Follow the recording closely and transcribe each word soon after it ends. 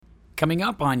Coming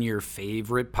up on your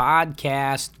favorite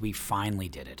podcast, we finally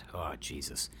did it. Oh,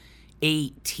 Jesus.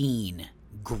 18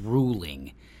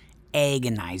 grueling,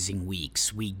 agonizing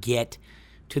weeks. We get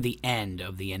to the end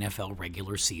of the NFL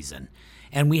regular season,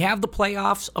 and we have the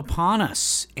playoffs upon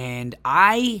us, and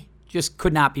I just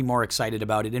could not be more excited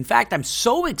about it. In fact, I'm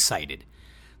so excited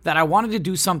that I wanted to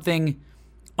do something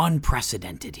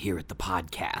unprecedented here at the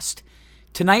podcast.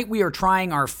 Tonight, we are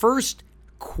trying our first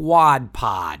quad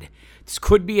pod. This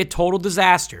could be a total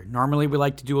disaster. Normally, we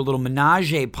like to do a little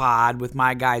menage pod with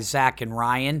my guys, Zach and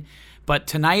Ryan. But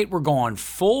tonight, we're going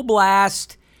full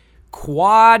blast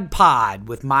quad pod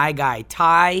with my guy,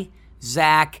 Ty,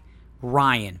 Zach,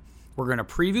 Ryan. We're going to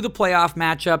preview the playoff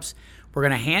matchups. We're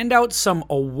going to hand out some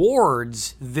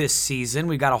awards this season.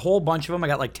 We've got a whole bunch of them. I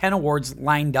got like 10 awards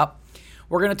lined up.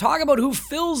 We're going to talk about who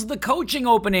fills the coaching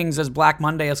openings as Black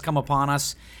Monday has come upon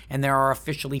us. And there are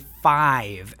officially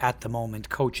 5 at the moment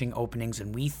coaching openings,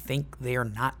 and we think they're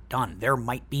not done. There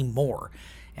might be more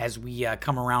as we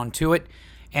come around to it.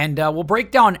 And we'll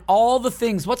break down all the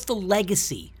things. What's the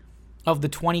legacy of the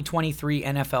 2023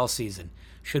 NFL season?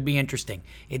 Should be interesting.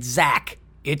 It's Zach.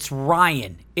 It's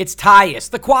Ryan. It's Tyus.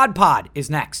 The Quad Pod is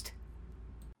next.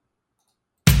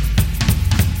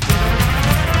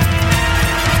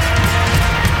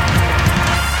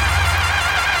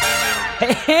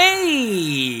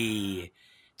 Hey,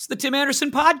 it's the Tim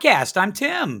Anderson Podcast. I'm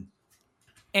Tim.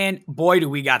 And boy, do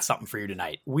we got something for you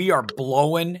tonight. We are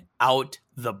blowing out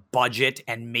the budget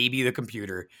and maybe the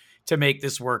computer to make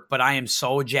this work, but I am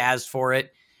so jazzed for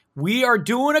it. We are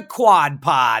doing a quad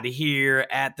pod here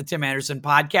at the Tim Anderson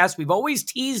Podcast. We've always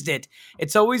teased it.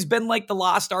 It's always been like the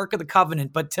Lost Ark of the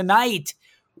Covenant, but tonight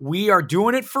we are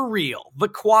doing it for real. The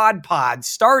quad pod,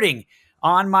 starting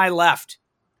on my left.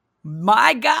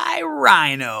 My guy,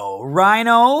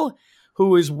 Rhino,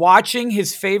 who is watching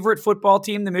his favorite football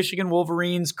team, the Michigan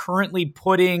Wolverines, currently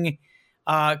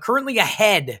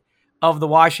ahead of the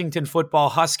Washington Football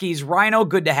Huskies. Rhino,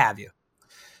 good to have you.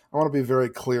 I want to be very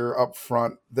clear up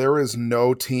front. There is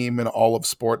no team in all of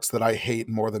sports that I hate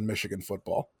more than Michigan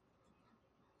football.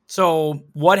 So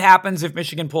what happens if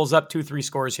Michigan pulls up 2-3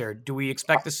 scores here? Do we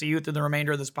expect to see you through the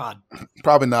remainder of this pod?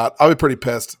 Probably not. I'll be pretty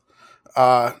pissed.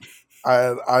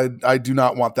 I do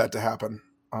not want that to happen.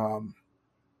 I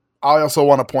also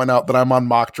want to point out that I'm on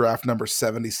mock draft number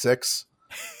 76.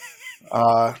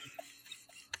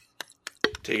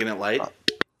 Taking it light.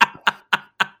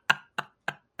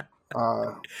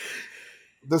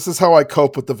 This is how I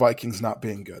cope with the Vikings not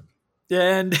being good.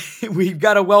 And we've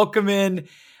got to welcome in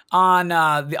on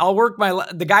I'll work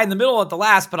the guy in the middle at the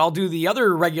last, but I'll do the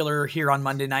other regular here on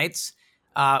Monday nights,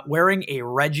 wearing a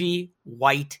Reggie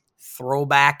White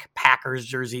throwback Packers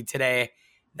jersey today.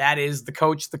 That is the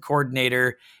coach, the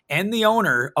coordinator, and the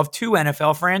owner of 2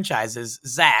 NFL franchises,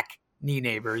 Zach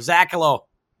Nienaber. Zach, hello.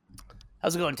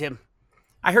 How's it going, Tim?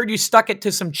 I heard you stuck it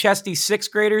to some chesty 6th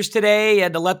graders today. You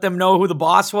had to let them know who the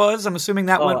boss was. I'm assuming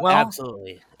that went well.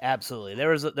 Absolutely. There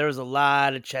was a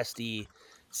lot of chesty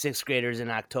 6th graders in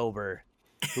October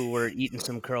who were eating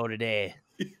some crow today.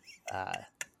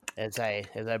 As I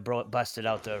busted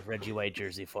out the Reggie White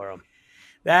jersey for them.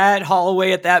 That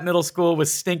hallway at that middle school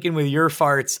was stinking with your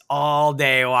farts all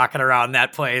day, walking around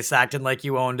that place, acting like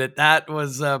you owned it. That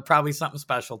was probably something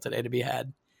special today to be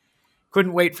had.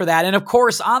 Couldn't wait for that. And of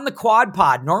course, on the quad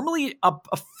pod, normally a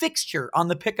fixture on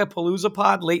the Pick-a-Palooza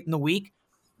pod late in the week.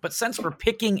 But since we're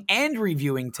picking and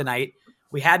reviewing tonight,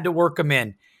 we had to work him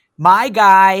in. My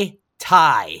guy,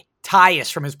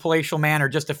 Tyus from his palatial manor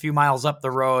just a few miles up the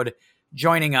road,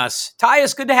 joining us.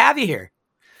 Tyus, good to have you here.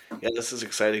 Yeah, this is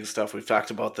exciting stuff. We've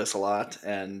talked about this a lot,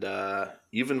 and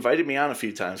you've invited me on a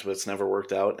few times, but it's never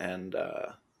worked out. And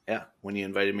when you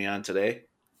invited me on today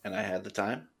and I had the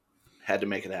time, had to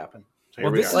make it happen.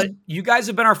 So you guys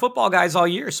have been our football guys all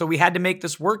year, so we had to make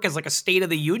this work as like a State of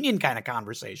the Union kind of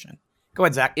conversation. Go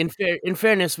ahead, Zach. In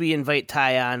fairness, we invite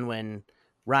Ty on when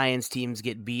Ryan's teams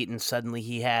get beat and suddenly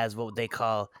he has what they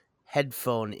call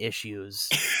headphone issues.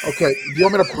 Okay, do you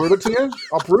want me to prove it to you?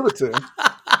 I'll prove it to you.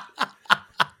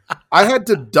 I had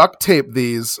to duct tape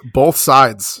these both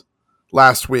sides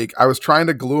last week. I was trying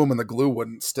to glue them and the glue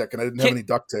wouldn't stick and I didn't have any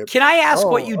duct tape. Can I ask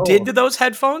what you did to those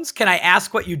headphones? Can I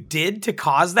ask what you did to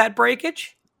cause that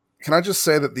breakage? Can I just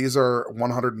say that these are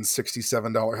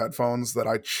 $167 headphones that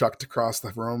I chucked across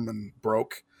the room and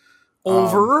broke?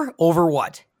 Over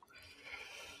what?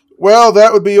 Well,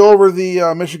 that would be over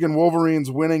the Michigan Wolverines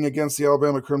winning against the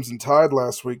Alabama Crimson Tide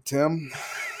last week, Tim.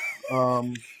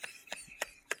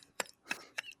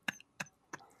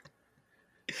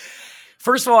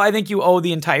 First of all, I think you owe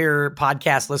the entire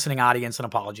podcast listening audience an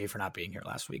apology for not being here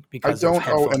last week. Because I don't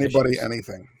owe anybody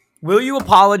anything. Will you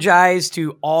apologize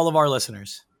to all of our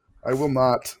listeners? I will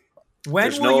not. When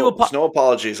There's will you there's no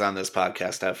apologies on this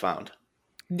podcast, I've found.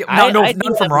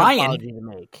 none from Ryan. Apology to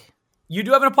make. You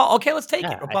do have an apology. Okay, let's take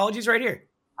Yeah, it. Apologies right here.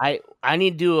 I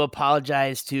need to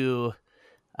apologize to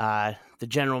the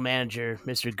general manager,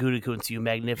 Mr. Gutekunst, you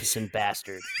magnificent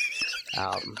bastard.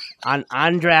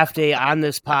 On draft day on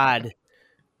this pod,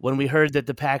 when we heard that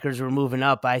the Packers were moving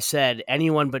up, I said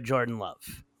anyone but Jordan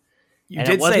Love. You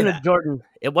did say that.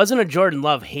 It wasn't a Jordan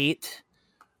Love hate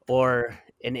or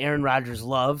an Aaron Rodgers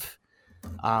love,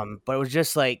 but it was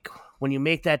just like when you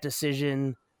make that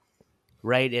decision,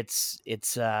 right? It's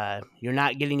you're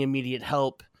not getting immediate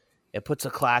help. It puts a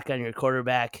clock on your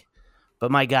quarterback.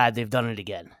 But my God, they've done it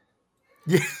again.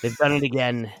 Yeah. They've done it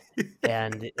again,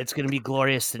 and it's going to be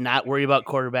glorious to not worry about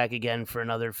quarterback again for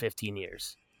another 15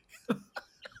 years.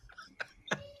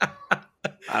 I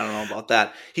don't know about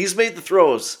that. He's made the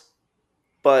throws,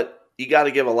 but you got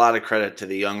to give a lot of credit to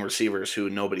the young receivers who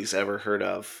nobody's ever heard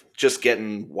of, just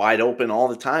getting wide open all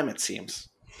the time, it seems.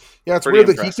 Yeah, it's Pretty weird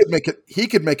impressive. that he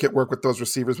could make it work with those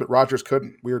receivers, but Rodgers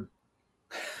couldn't. Weird.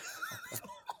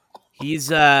 He's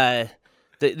the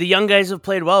young guys have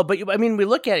played well, but I mean, we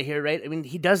look at it here, right? I mean,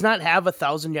 he does not have a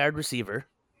 1,000-yard receiver.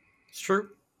 It's true.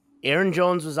 Aaron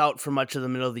Jones was out for much of the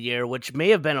middle of the year, which may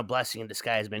have been a blessing in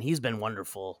disguise, man. He's been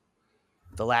wonderful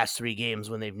the last 3 games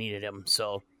when they've needed him.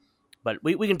 So, but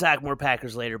we can talk more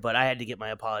Packers later, but I had to get my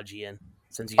apology in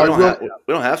since you We guys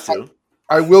don't have to.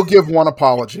 I will give one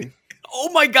apology.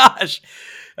 Oh my gosh.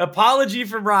 Apology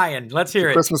from Ryan. Let's hear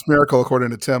it. Christmas miracle,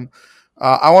 according to Tim.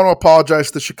 I want to apologize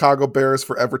to the Chicago Bears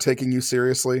for ever taking you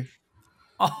seriously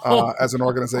as an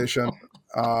organization.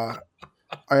 I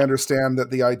understand that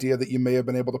the idea that you may have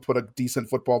been able to put a decent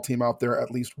football team out there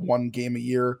at least one game a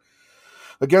year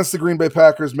against the Green Bay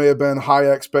Packers may have been high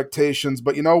expectations,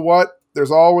 but you know what?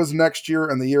 There's always next year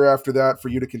and the year after that for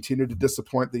you to continue to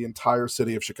disappoint the entire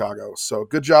city of Chicago. So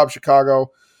good job,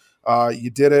 Chicago. You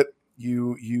did it.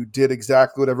 You did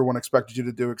exactly what everyone expected you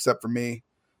to do except for me.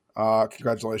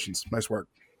 Congratulations. Nice work.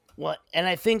 Well, and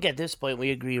I think at this point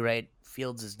we agree, right?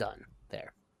 Fields is done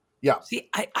there. Yeah. See,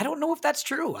 I don't know if that's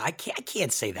true. I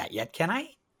can't say that yet, can I?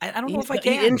 I don't know if I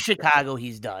can. In Chicago,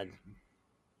 he's done.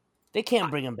 They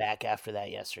can't bring him back after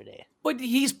that yesterday. But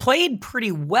he's played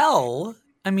pretty well.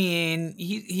 I mean,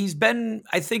 he's been,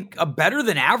 I think, a better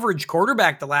than average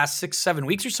quarterback the last 6-7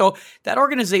 weeks or so. That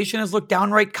organization has looked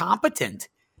downright competent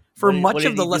for much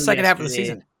of the second half of the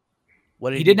season.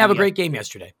 He didn't have a great game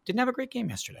yesterday.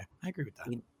 I agree with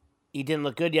that. He didn't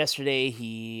look good yesterday.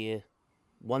 He,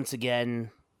 once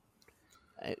again,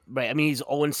 right, I mean, he's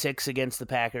 0-6 against the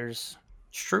Packers.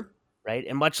 It's true. Right?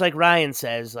 And much like Ryan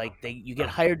says, like you get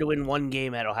hired to win one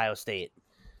game at Ohio State.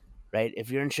 Right? If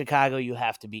you're in Chicago, you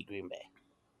have to beat Green Bay.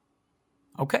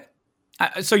 Okay.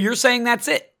 So you're saying that's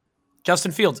it.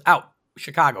 Justin Fields out.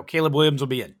 Chicago. Caleb Williams will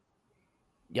be in.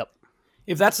 Yep.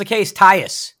 If that's the case,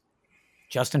 Tyus.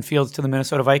 Justin Fields to the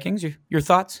Minnesota Vikings. Your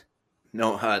thoughts?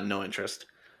 No interest.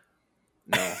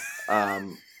 No.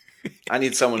 I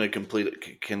need someone who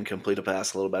can complete a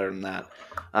pass a little better than that.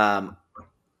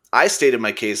 I stated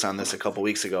my case on this a couple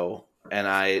weeks ago,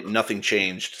 and nothing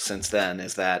changed since then.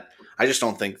 Is that I just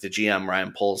don't think the GM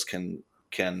Ryan Poles can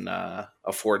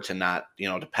afford to not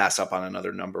to pass up on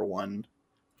another number one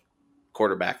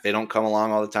quarterback. They don't come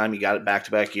along all the time. You got it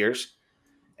back-to-back years,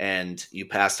 and you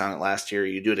passed on it last year.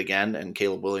 You do it again, and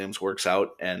Caleb Williams works out,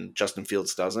 and Justin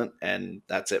Fields doesn't, and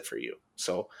that's it for you.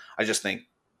 So I just think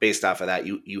based off of that,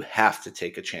 you have to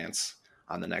take a chance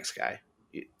on the next guy.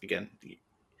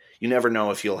 You never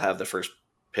know if you'll have the first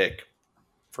pick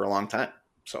for a long time.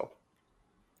 So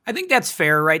I think that's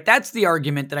fair, right? That's the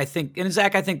argument that I think, and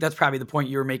Zach, I think that's probably the point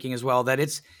you were making as well, that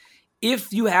it's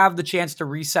if you have the chance to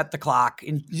reset the clock,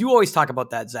 and you always talk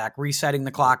about that, Zach, resetting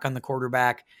the clock on the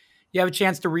quarterback. You have a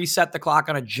chance to reset the clock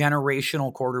on a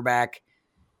generational quarterback.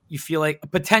 You feel like a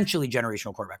potentially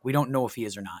generational quarterback. We don't know if he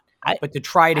is or not, but to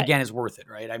try it again is worth it,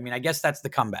 right? I mean, I guess that's the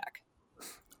comeback.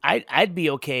 I'd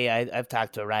be okay. I've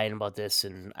talked to Ryan about this,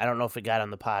 and I don't know if it got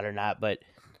on the pod or not, but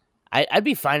I'd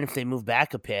be fine if they move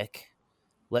back a pick,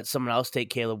 let someone else take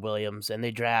Caleb Williams, and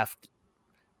they draft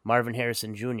Marvin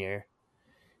Harrison Jr.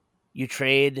 You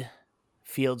trade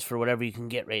Fields for whatever you can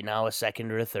get right now, a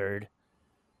second or a third,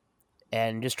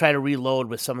 and just try to reload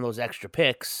with some of those extra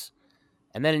picks,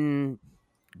 and then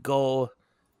go.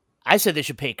 I said they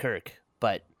should pay Kirk,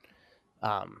 but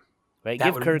right,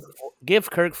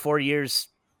 give Kirk 4 years.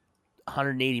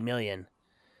 $180 million.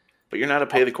 But you're not a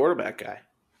pay the quarterback guy.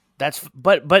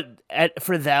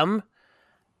 For them,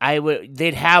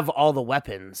 they'd have all the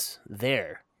weapons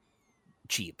there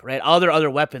cheap, right? All their other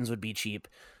weapons would be cheap.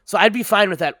 So I'd be fine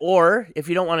with that. Or if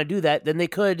you don't want to do that, then they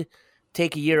could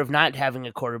take a year of not having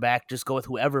a quarterback, just go with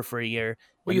whoever for a year.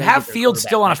 Well, and you then have get their Fields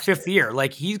still on a quarterback fifth next year. year.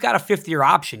 Like, he's got a fifth-year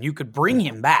option. You could bring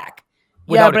him back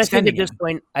Yeah, without but I think extending at this him.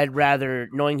 point, I'd rather,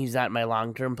 knowing he's not in my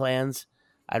long-term plans,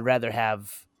 I'd rather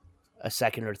have a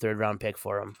second or third round pick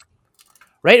for him.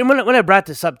 Right? And when I brought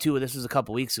this up too, this was a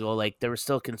couple weeks ago, like there was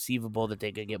still conceivable that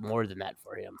they could get more than that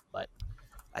for him. But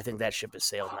I think that ship has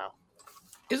sailed now.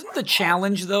 Isn't the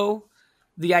challenge, though,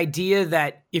 the idea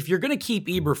that if you're going to keep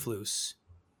Eberflus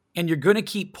and you're going to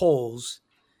keep Poles,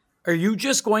 are you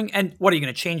just going, and what, are you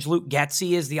going to change Luke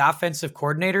Getsy as the offensive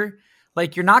coordinator?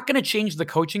 Like, you're not going to change the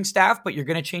coaching staff, but you're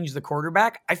going to change the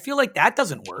quarterback. I feel like that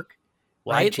doesn't work.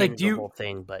 Well, right? I'd change Like, the whole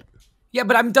thing, but yeah,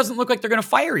 but it doesn't look like they're going to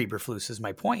fire Eberflus is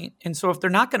my point. And so if they're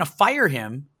not going to fire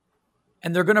him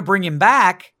and they're going to bring him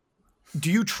back,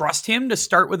 do you trust him to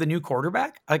start with a new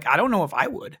quarterback? Like, I don't know if I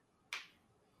would.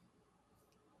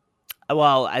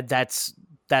 well, that's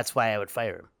why I would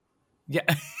fire him.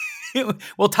 Yeah.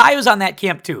 Well, Ty was on that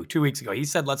camp too 2 weeks ago. He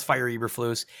said, let's fire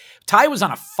Eberflus. Ty was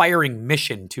on a firing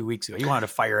mission 2 weeks ago. He wanted to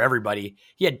fire everybody.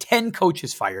 He had 10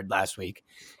 coaches fired last week,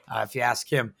 if you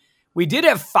ask him. We did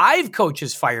have 5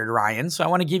 coaches fired, Ryan, so I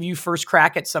want to give you first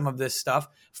crack at some of this stuff.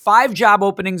 5 job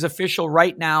openings official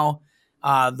right now.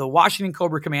 The Washington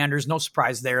Cobra Commanders, no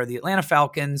surprise there. The Atlanta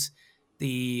Falcons,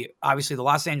 obviously the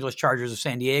Los Angeles Chargers of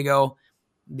San Diego,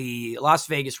 the Las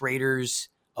Vegas Raiders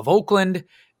of Oakland,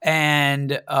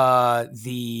 and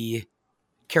the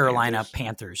Carolina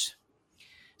Panthers.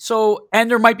 So, and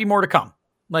there might be more to come.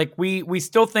 Like, we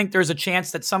still think there's a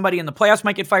chance that somebody in the playoffs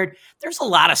might get fired. There's a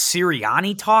lot of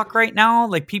Sirianni talk right now.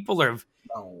 Like, people have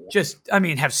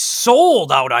have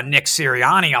sold out on Nick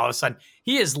Sirianni all of a sudden.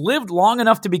 He has lived long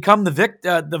enough to become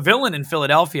the villain in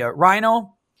Philadelphia.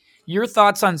 Rhino, your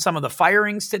thoughts on some of the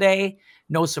firings today?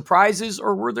 No surprises,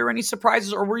 or were there any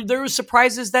surprises, or were there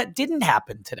surprises that didn't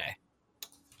happen today?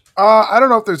 I don't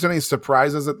know if there's any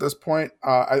surprises at this point.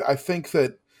 I think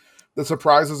that the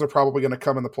surprises are probably going to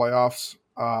come in the playoffs.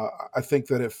 I think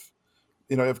that if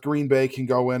Green Bay can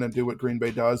go in and do what Green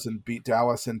Bay does and beat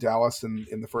Dallas in Dallas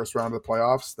in the first round of the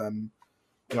playoffs, then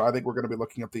I think we're going to be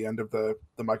looking at the end of the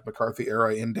Mike McCarthy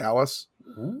era in Dallas.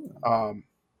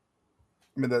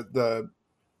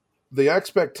 The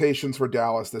expectations for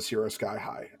Dallas this year are sky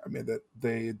high. I mean, that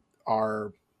they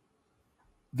are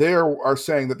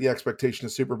saying that the expectation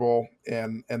is Super Bowl,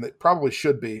 and it probably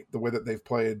should be the way that they've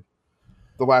played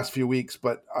the last few weeks.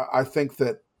 But I think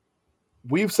that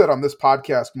we've said on this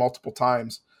podcast multiple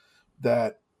times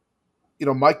that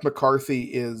Mike McCarthy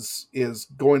is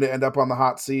going to end up on the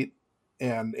hot seat,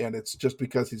 and it's just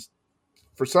because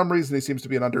for some reason he seems to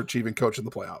be an underachieving coach in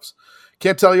the playoffs.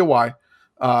 Can't tell you why,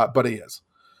 but he is.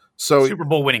 So Super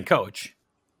Bowl winning coach,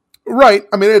 right?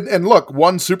 I mean, and look,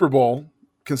 one Super Bowl,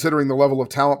 considering the level of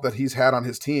talent that he's had on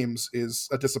his teams, is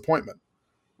a disappointment,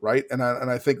 right? And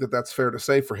I think that that's fair to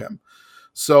say for him.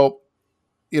 So,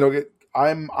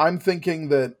 I'm thinking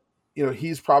that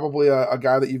he's probably a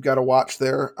guy that you've got to watch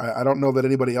there. I don't know that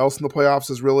anybody else in the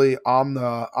playoffs is really on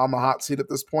the hot seat at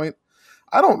this point.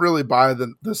 I don't really buy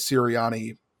the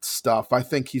Sirianni stuff. I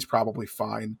think he's probably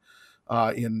fine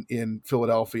in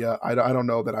Philadelphia. I don't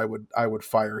know that I would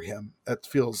fire him. That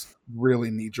feels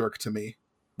really knee jerk to me.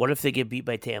 What if they get beat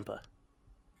by Tampa?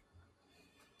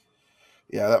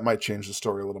 Yeah, that might change the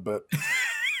story a little bit.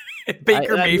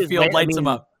 Baker Mayfield lights him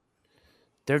up.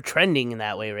 They're trending in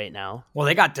that way right now. Well,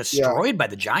 they got destroyed by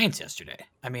the Giants yesterday.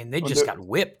 I mean, they just got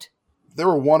whipped. They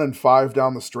were 1-5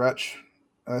 down the stretch.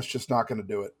 That's just not going to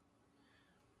do it.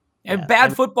 And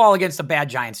bad football against a bad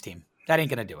Giants team. That ain't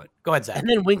going to do it. Go ahead, Zach. And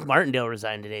then Wink Martindale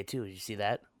resigned today, too. Did you see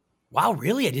that? Wow,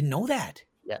 really? I didn't know that.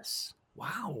 Yes.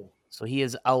 Wow. So he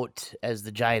is out as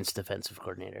the Giants defensive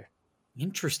coordinator.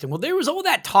 Interesting. Well, there was all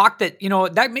that talk that,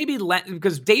 that maybe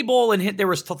because Daboll and there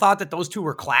was thought that those two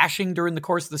were clashing during the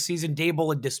course of the season.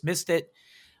 Daboll had dismissed it.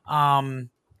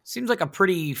 Seems like a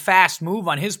pretty fast move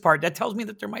on his part. That tells me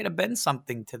that there might have been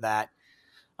something to that.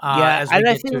 I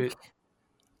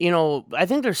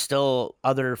think there's still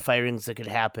other firings that could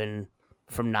happen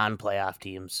from non-playoff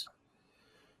teams.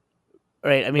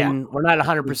 Right? I mean, we're not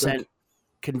 100%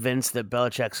 convinced that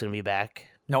Belichick's going to be back.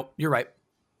 Nope, you're right.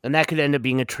 And that could end up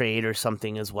being a trade or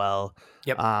something as well.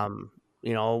 Yep.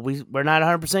 We're not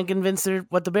 100% convinced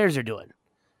what the Bears are doing.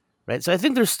 Right? So I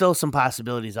think there's still some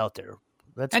possibilities out there.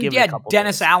 Let's give it a couple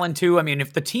Dennis days. Allen too. I mean,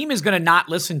 if the team is going to not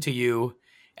listen to you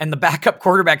and the backup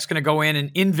quarterback's going to go in and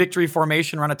in victory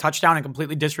formation, run a touchdown and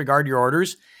completely disregard your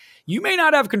orders, you may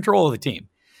not have control of the team.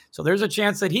 So there's a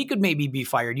chance that he could maybe be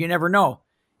fired. You never know.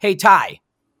 Hey, Ty,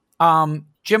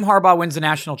 Jim Harbaugh wins the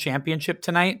national championship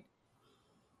tonight.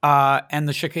 And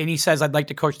he says, I'd like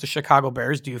to coach the Chicago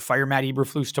Bears. Do you fire Matt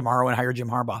Eberflus tomorrow and hire Jim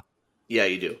Harbaugh? Yeah,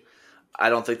 you do. I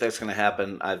don't think that's going to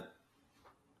happen. I've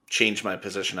changed my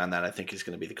position on that. I think he's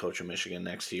going to be the coach of Michigan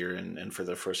next year and for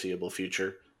the foreseeable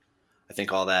future. I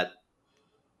think all that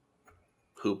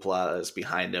hoopla is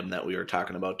behind him that we were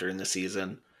talking about during the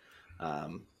season.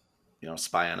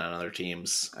 Spying on other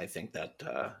teams. I think that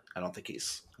I don't think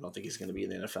he's going to be in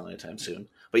the NFL anytime soon.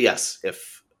 But yes,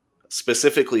 if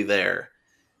specifically there,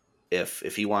 if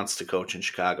he wants to coach in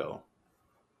Chicago,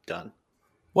 done.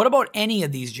 What about any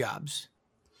of these jobs?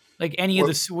 Like any of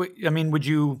the, I mean, would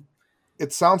you?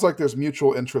 It sounds like there's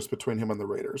mutual interest between him and the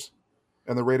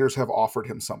Raiders have offered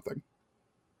him something.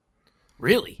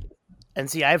 Really? And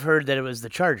see, I've heard that it was the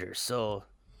Chargers. So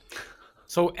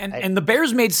and the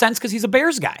Bears made sense because he's a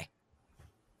Bears guy.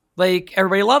 Like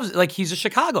everybody loves, like he's a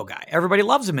Chicago guy. Everybody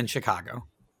loves him in Chicago.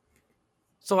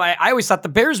 So I always thought the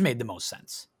Bears made the most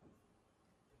sense.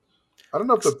 I don't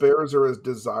know if the Bears are as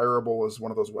desirable as one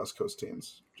of those West Coast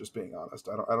teams. Just being honest,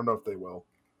 I don't know if they will.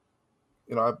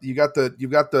 You've got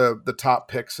the top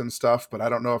picks and stuff, but I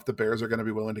don't know if the Bears are going to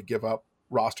be willing to give up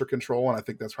roster control, and I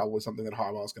think that's probably something that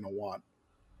Harbaugh is going to want.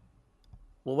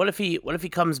 Well, what if he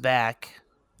comes back?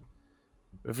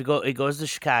 Or if he goes to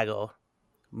Chicago,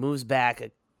 moves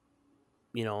back,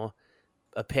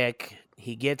 a pick.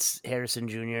 He gets Harrison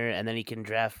Jr. and then he can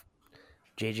draft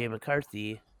J.J.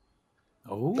 McCarthy.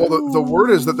 Oh, well, the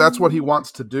word is that that's what he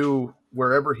wants to do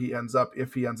wherever he ends up.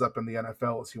 If he ends up in the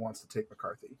NFL, is he wants to take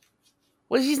McCarthy.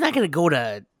 Well, he's not going to go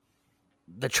to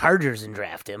the Chargers and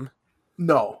draft him.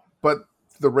 No, but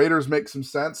the Raiders make some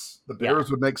sense. The Bears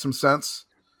would make some sense.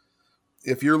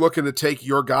 If you're looking to take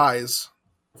your guys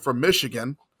from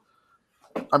Michigan,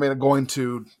 I mean, going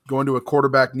to a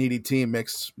quarterback needy team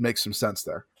makes some sense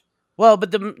there. Well,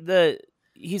 but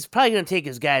he's probably going to take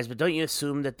his guys, but don't you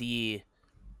assume that the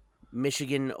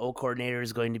Michigan O coordinator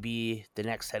is going to be the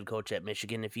next head coach at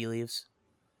Michigan if he leaves?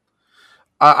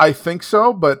 I think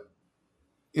so, but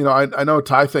I know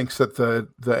Ty thinks that the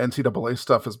NCAA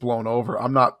stuff is blown over.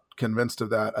 I'm not convinced of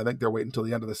that. I think they're waiting until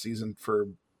the end of the season for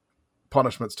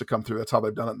punishments to come through. That's how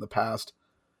they've done it in the past.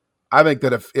 I think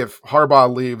that if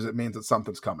Harbaugh leaves, it means that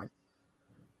something's coming,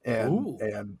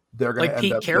 and they're going to like end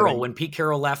Pete up Carroll. getting, When Pete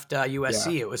Carroll left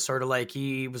USC, it was sort of like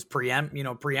he was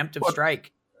preemptive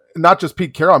strike. Not just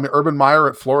Pete Carroll. I mean, Urban Meyer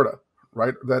at Florida,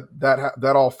 right?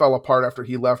 That all fell apart after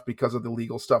he left because of the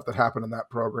legal stuff that happened in that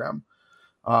program.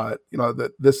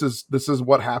 That this is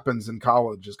what happens in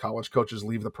college. Is college coaches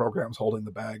leave the programs holding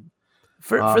the bag.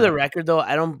 For the record, though,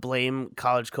 I don't blame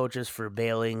college coaches for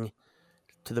bailing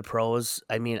to the pros.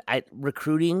 I mean,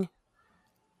 recruiting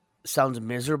sounds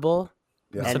miserable.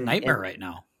 Yeah. It's a nightmare right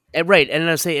now. Right, and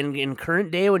I say in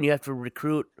current day when you have to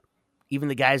recruit even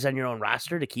the guys on your own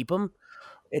roster to keep them,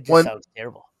 it just sounds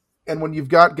terrible. And when you've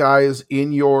got guys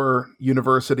in your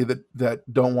university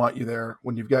that don't want you there,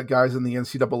 when you've got guys in the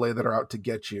NCAA that are out to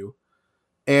get you,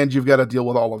 and you've got to deal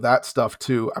with all of that stuff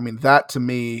too. I mean, that to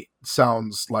me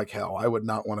sounds like hell. I would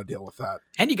not want to deal with that.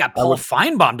 And you got Paul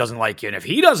Feinbaum doesn't like you, and if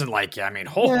he doesn't like you, I mean,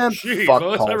 jeez,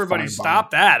 let's everybody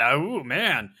stop that. Oh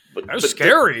man, that's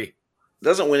scary.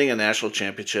 Doesn't winning a national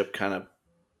championship kind of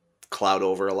cloud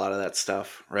over a lot of that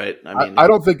stuff, right? I mean, I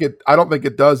don't think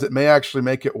it does. It may actually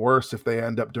make it worse if they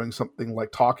end up doing something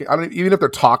like talking. Even if they're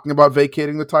talking about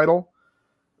vacating the title,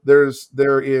 there is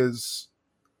the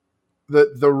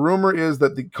rumor is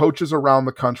that the coaches around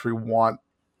the country want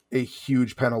a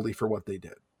huge penalty for what they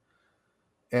did.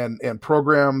 And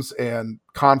programs and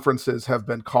conferences have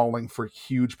been calling for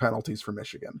huge penalties for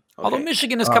Michigan. Okay. Although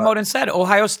Michigan has come out and said,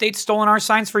 Ohio State's stolen our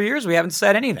signs for years. We haven't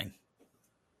said anything.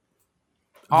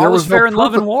 All is fair in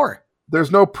love and war.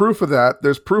 There's no proof of that.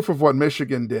 There's proof of what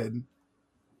Michigan did.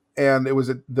 And it was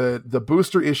the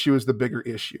booster issue is the bigger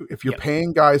issue. If you're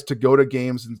paying guys to go to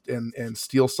games and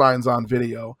steal signs on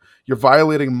video, you're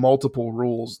violating multiple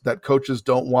rules that coaches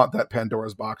don't want that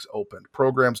Pandora's box opened.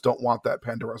 Programs don't want that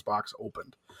Pandora's box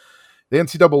opened. The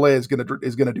NCAA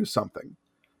is gonna do something.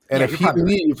 And if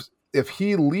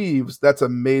he leaves, that's a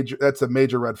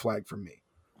major red flag for me.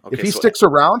 Okay, if he sticks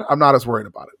around, I'm not as worried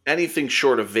about it. Anything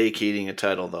short of vacating a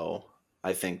title, though,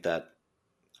 I think that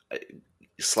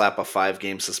slap a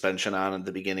 5-game suspension on at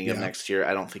the beginning of next year.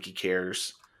 I don't think he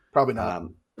cares. Probably not.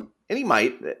 And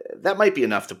that might be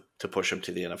enough to push him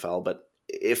to the NFL. But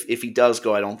if he does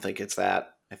go, I don't think it's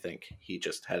that. I think he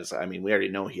just has. I mean, we already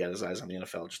know he had his eyes on the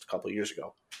NFL just a couple of years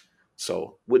ago.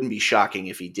 So wouldn't be shocking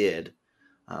if he did.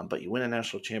 But you win a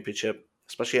national championship,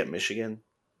 especially at Michigan.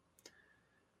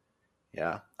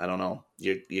 Yeah, I don't know.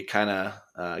 You kind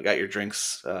of got your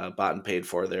drinks bought and paid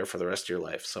for there for the rest of your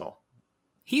life. So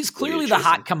He's Who are you clearly the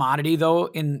hot chasing? commodity, though,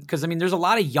 because I mean, there's a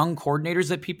lot of young coordinators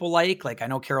that people like. Like I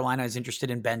know Carolina is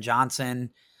interested in Ben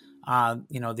Johnson,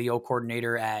 the O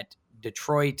coordinator at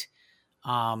Detroit.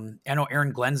 I know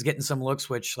Aaron Glenn's getting some looks,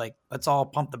 which like let's all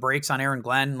pump the brakes on Aaron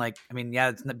Glenn. Like, I mean, yeah,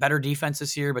 it's a better defense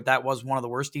this year, but that was one of the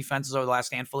worst defenses over the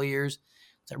last handful of years.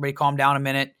 So everybody calm down a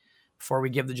minute before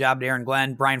we give the job to Aaron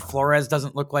Glenn. Brian Flores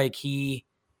doesn't look like he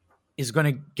is going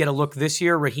to get a look this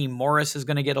year. Raheem Morris is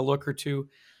going to get a look or two,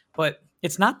 but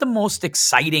it's not the most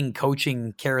exciting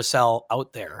coaching carousel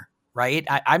out there, right?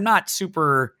 I'm not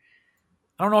super.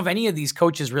 I don't know if any of these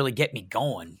coaches really get me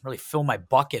going, really fill my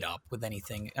bucket up with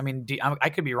anything. I mean, I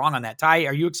could be wrong on that. Ty,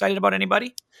 are you excited about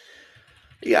anybody?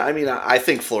 Yeah, I mean, I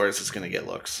think Flores is going to get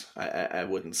looks. I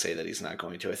wouldn't say that he's not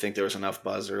going to. I think there was enough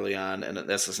buzz early on, and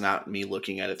this is not me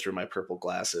looking at it through my purple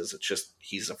glasses. It's just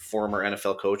he's a former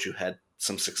NFL coach who had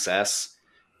some success,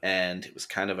 and it was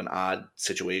kind of an odd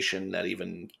situation that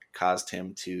even caused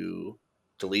him to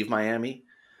leave Miami.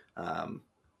 The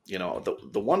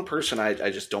one person I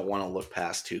just don't want to look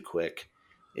past too quick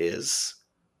is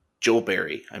Joe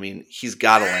Barry. I mean, he's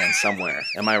got to land somewhere.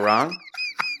 Am I wrong?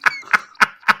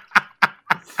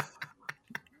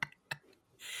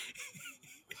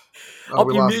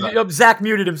 Zach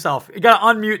muted himself. You got to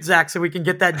unmute Zach so we can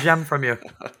get that gem from you.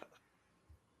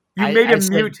 You made him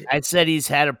mute. I said he's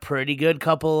had a pretty good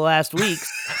couple of last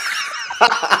weeks.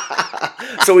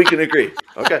 So we can agree.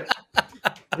 Okay.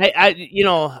 I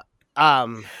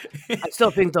still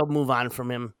think they'll move on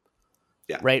from him.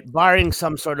 Yeah. Right. Barring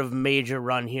some sort of major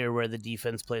run here where the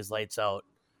defense plays lights out.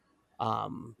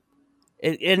 And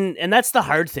that's the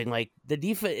hard thing. Like the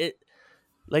defense,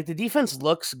 the defense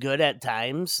looks good at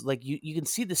times. Like you can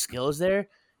see the skills there.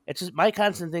 It's just my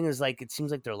constant thing is like it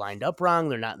seems like they're lined up wrong.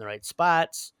 They're not in the right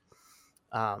spots.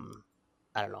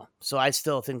 I don't know. So I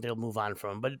still think they'll move on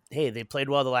from him. But hey, they played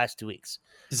well the last 2 weeks.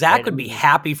 Zach would be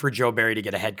happy for Joe Barry to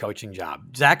get a head coaching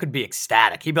job. Zach would be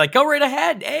ecstatic. He'd be like, "Go right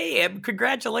ahead. Hey,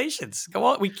 congratulations. Go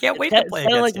on. We can't wait to play."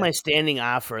 Kind of like my standing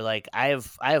offer. Like I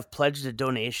have pledged a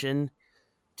donation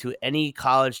to any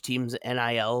college team's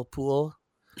NIL pool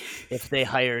if they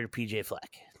hire PJ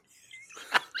Fleck.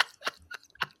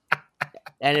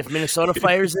 And if Minnesota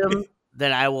fires him,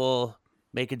 then I will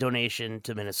make a donation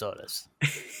to Minnesota's.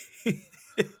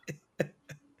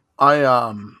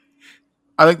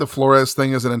 I think the Flores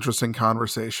thing is an interesting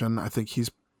conversation. I think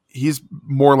he's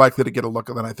more likely to get a look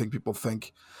than I think people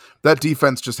think. That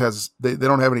defense just has they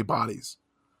don't have any bodies,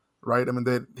 right? I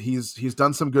mean, he's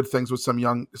done some good things with some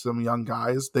young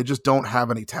guys. They just don't have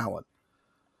any talent.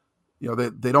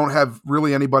 They don't have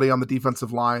really anybody on the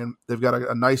defensive line. They've got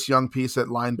a nice young piece at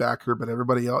linebacker, but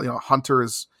everybody else, Hunter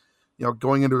is,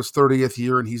 going into his 30th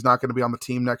year and he's not going to be on the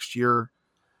team next year.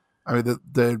 I mean,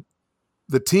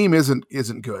 the team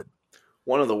isn't good.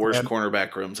 One of the worst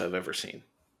cornerback rooms I've ever seen.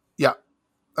 Yeah.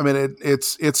 I mean,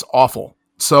 it's awful.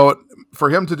 So for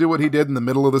him to do what he did in the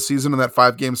middle of the season in that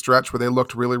 5-game stretch where they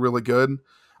looked really, really good,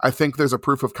 I think there's a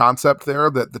proof of concept there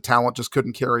that the talent just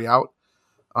couldn't carry out.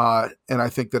 And I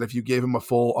think that if you gave him a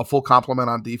full complement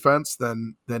on defense,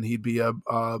 then he'd be a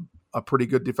pretty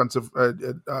good defensive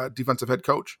head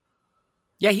coach.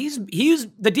 Yeah, he's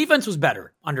the defense was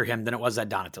better under him than it was at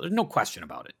Donatello. There's no question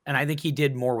about it. And I think he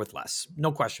did more with less.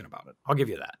 No question about it. I'll give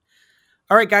you that.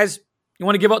 All right, guys, you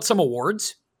want to give out some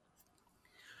awards?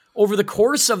 Over the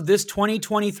course of this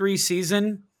 2023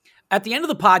 season, at the end of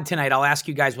the pod tonight, I'll ask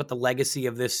you guys what the legacy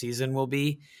of this season will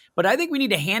be. But I think we need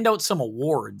to hand out some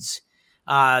awards.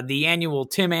 The annual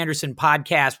Tim Anderson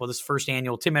podcast, this first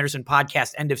annual Tim Anderson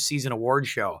podcast end of season award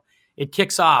show. It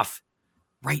kicks off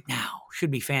right now. Should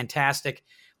be fantastic.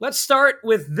 Let's start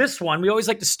with this one. We always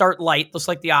like to start light, just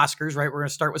like the Oscars, right? We're going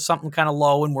to start with something kind of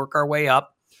low and work our way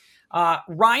up.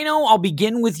 Rhino, I'll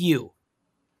begin with you.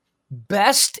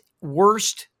 Best,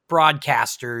 worst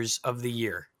broadcasters of the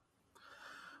year.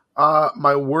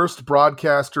 My worst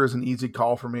broadcaster is an easy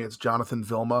call for me. It's Jonathan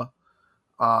Vilma.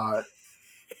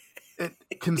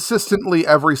 Consistently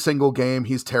every single game,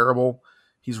 he's terrible.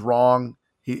 He's wrong.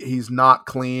 He's not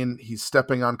clean. He's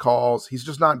stepping on calls. He's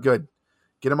just not good.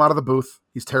 Get him out of the booth.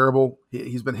 He's terrible.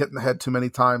 He's been hit in the head too many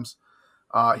times.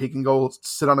 He can go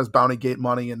sit on his bounty gate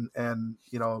money and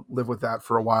live with that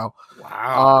for a while.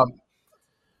 Wow.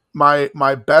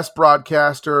 My best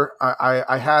broadcaster,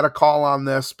 I had a call on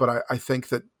this, but I think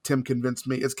that Tim convinced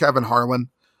me. It's Kevin Harlan.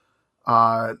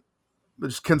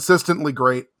 Just consistently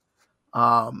great.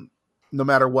 No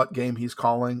matter what game he's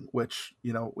calling, which,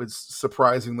 is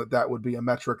surprising that would be a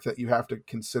metric that you have to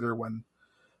consider when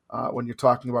you're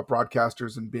talking about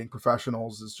broadcasters and being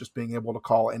professionals, is just being able to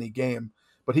call any game.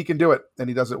 But he can do it, and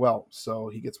he does it well, so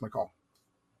he gets my call.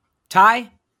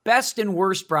 Ty, Best and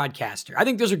worst broadcaster. I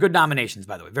think those are good nominations,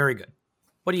 by the way. Very good.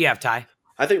 What do you have, Ty?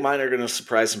 I think mine are going to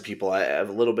surprise some people. I have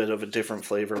a little bit of a different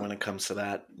flavor when it comes to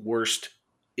that. Worst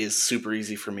is super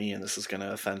easy for me, and this is going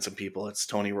to offend some people. It's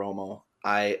Tony Romo.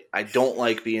 I don't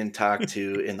like being talked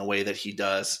to in the way that he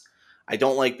does. I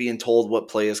don't like being told what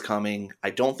play is coming. I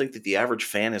don't think that the average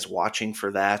fan is watching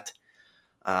for that.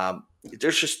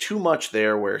 There's just too much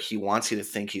there where he wants you to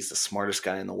think he's the smartest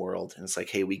guy in the world. And it's like,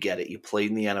 hey, we get it. You played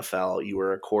in the NFL. You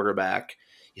were a quarterback.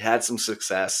 You had some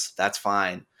success. That's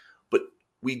fine. But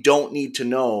we don't need to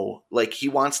know. Like, he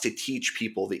wants to teach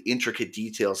people the intricate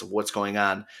details of what's going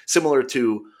on, similar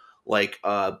to like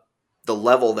the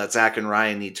level that Zach and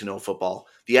Ryan need to know football.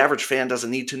 The average fan doesn't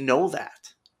need to know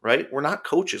that, right? We're not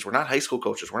coaches. We're not high school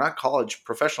coaches. We're not college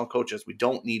professional coaches. We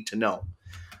don't need to know.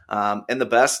 And the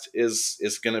best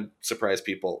is going to surprise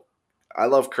people. I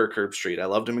love Kirk Herbstreit. I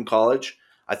loved him in college.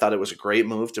 I thought it was a great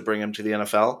move to bring him to the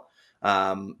NFL.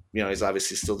 He's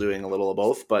obviously still doing a little of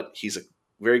both, but he's a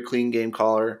very clean game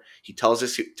caller. He tells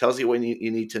you what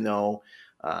you need to know.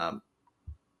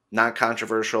 Not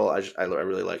controversial. I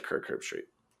really like Kirk Herbstreit.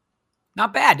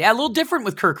 Not bad. Yeah, a little different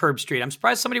with Kirk Herbstreit. I'm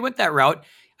surprised somebody went that route.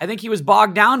 I think he was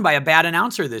bogged down by a bad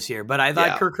announcer this year, but I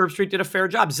thought Kirk Herbstreit did a fair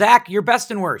job. Zach, your best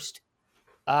and worst.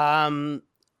 So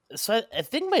I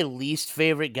think my least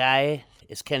favorite guy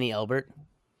is Kenny Albert.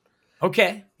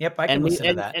 Okay. Yep, I can listen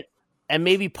to that. And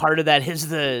maybe part of that is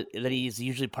that he's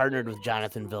usually partnered with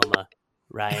Jonathan Vilma,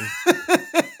 Ryan.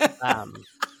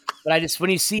 But I just when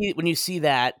you see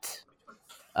that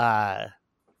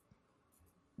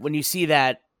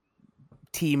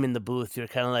team in the booth, you're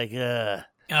kind of like,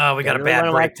 oh, we got a bad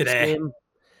break today.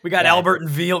 We got Albert and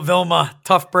Vilma.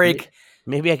 Tough break.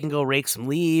 Maybe I can go rake some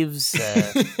leaves.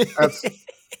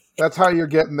 That's how you're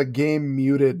getting the game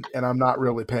muted, and I'm not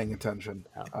really paying attention.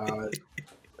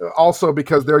 Also,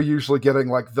 because they're usually getting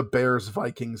like the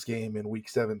Bears-Vikings game in Week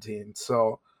 17.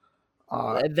 So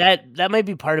that might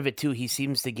be part of it too. He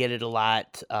seems to get it a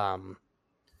lot.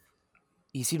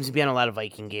 He seems to be on a lot of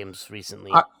Viking games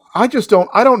recently. I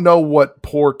don't know what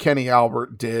poor Kenny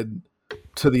Albert did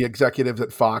to the executives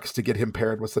at Fox to get him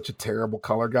paired with such a terrible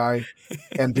color guy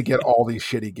and to get all these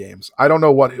shitty games. I don't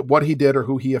know what he did or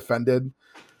who he offended.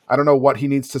 I don't know what he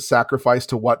needs to sacrifice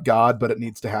to what God, but it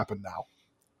needs to happen now.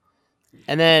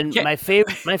 And then my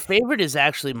favorite is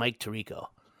actually Mike Tirico.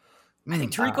 I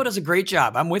think Tirico does a great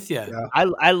job. I'm with you. Yeah.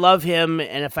 I love him,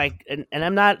 and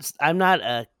I'm not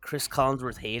a Chris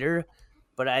Collinsworth hater,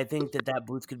 but I think that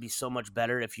booth could be so much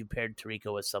better if you paired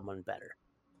Tirico with someone better.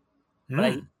 But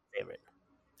he's my favorite.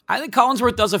 I think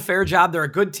Collinsworth does a fair job. They're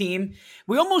a good team.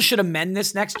 We almost should amend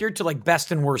this next year to like best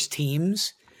and worst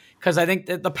teams. Because I think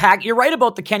that the pack, you're right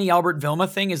about the Kenny Albert Vilma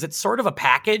thing, is it's sort of a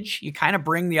package. You kind of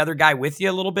bring the other guy with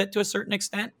you a little bit to a certain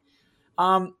extent.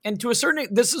 And to a certain,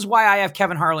 this is why I have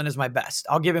Kevin Harlan as my best.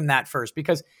 I'll give him that first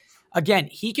because, again,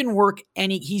 he can work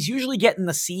he's usually getting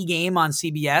the C game on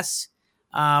CBS.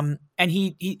 And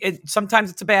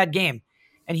sometimes it's a bad game.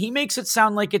 And he makes it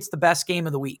sound like it's the best game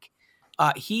of the week.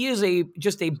 He is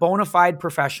just a bona fide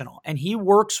professional, and he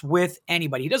works with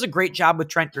anybody. He does a great job with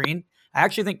Trent Green. I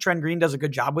actually think Trent Green does a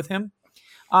good job with him.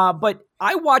 But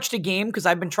I watched a game because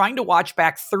I've been trying to watch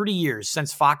back 30 years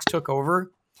since Fox took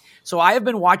over. So I have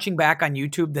been watching back on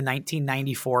YouTube the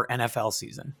 1994 NFL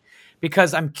season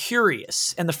because I'm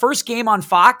curious. And the first game on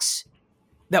Fox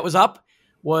that was up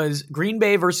was Green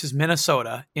Bay versus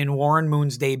Minnesota in Warren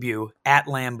Moon's debut at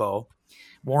Lambeau.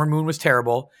 Warren Moon was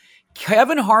terrible.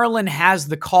 Kevin Harlan has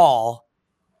the call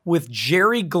with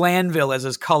Jerry Glanville as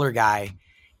his color guy.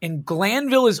 And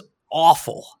Glanville is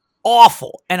awful.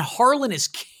 And Harlan is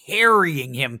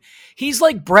carrying him. He's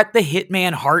like Bret the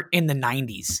Hitman Hart in the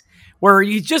 90s, where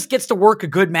he just gets to work a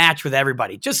good match with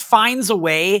everybody. Just finds a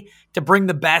way to bring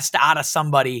the best out of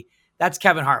somebody. That's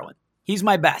Kevin Harlan. He's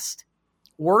my best.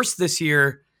 Worst this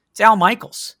year, it's Al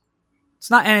Michaels.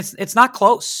 It's not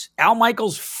close. Al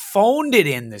Michaels phoned it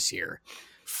in this year.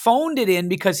 Phoned it in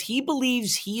because he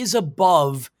believes he is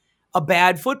above a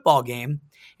bad football game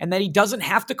and that he doesn't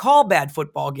have to call bad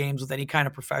football games with any kind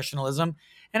of professionalism.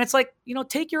 And it's like,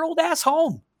 take your old ass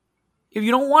home. If you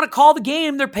don't want to call the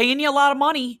game, they're paying you a lot of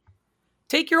money.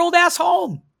 Take your old ass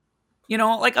home.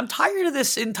 I'm tired of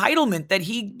this entitlement that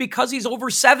because he's over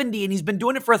 70 and he's been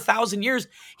doing it for 1,000 years,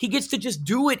 he gets to just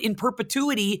do it in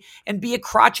perpetuity and be a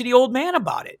crotchety old man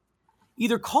about it.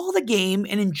 Either call the game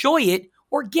and enjoy it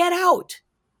or get out.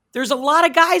 There's a lot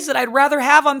of guys that I'd rather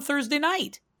have on Thursday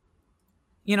night.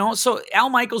 So Al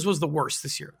Michaels was the worst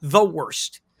this year. The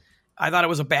worst. I thought it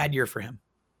was a bad year for him.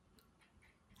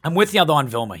 I'm with you, though, on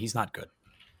Vilma. He's not good.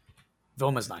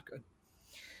 Vilma's not good.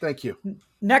 Thank you.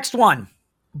 Next one.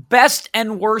 best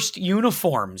and worst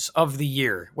uniforms of the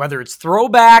year, whether it's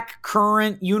throwback,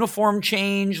 current, uniform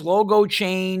change, logo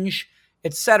change,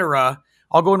 etc.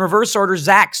 I'll go in reverse order.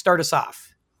 Zach, start us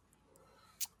off.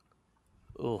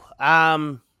 Ooh,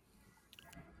 I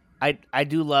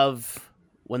do love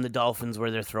when the Dolphins wear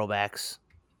their throwbacks.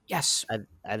 Yes.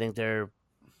 I think they're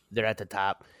at the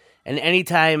top. And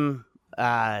anytime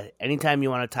you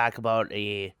want to talk about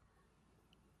a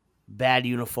bad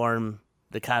uniform,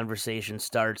 the conversation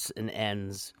starts and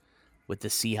ends with the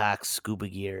Seahawks scuba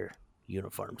gear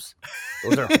uniforms.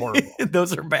 Those are horrible.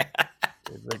 Those are bad.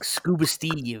 Like Scuba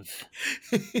Steve.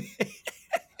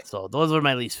 So those were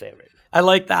my least favorite. I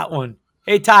like that one.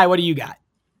 Hey, Ty, what do you got?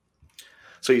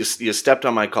 So you stepped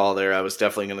on my call there. I was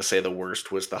definitely going to say the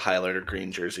worst was the highlighter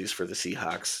green jerseys for the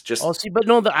Seahawks. But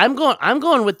no, I'm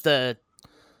going with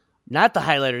not the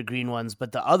highlighter green ones,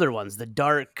 but the other ones, the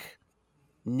dark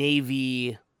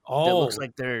navy. Oh, that looks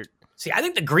like they're. See, I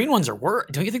think the green ones are worse.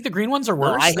 Don't you think the green ones are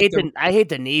worse? No, I hate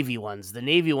the navy ones. The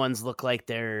navy ones look like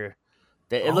they're.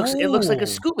 It looks like a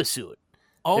scuba suit.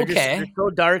 Okay, they're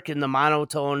so dark in the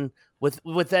monotone.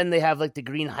 With then they have like the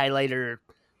green highlighter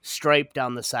stripe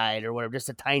down the side or whatever, just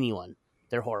a tiny one.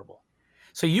 They're horrible.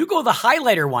 So you go the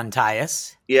highlighter one,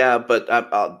 Tyus. Yeah, but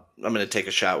I'm going to take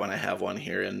a shot when I have one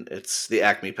here, and it's the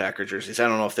Acme Packer jerseys. I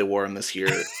don't know if they wore them this year,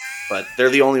 but they're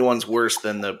the only ones worse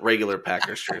than the regular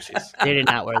Packers jerseys. They did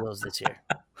not wear those this year.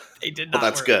 They did not.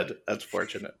 Well, that's good. That's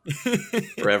fortunate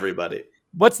for everybody.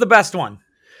 What's the best one?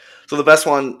 So the best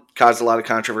one caused a lot of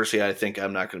controversy. I think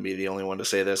I'm not going to be the only one to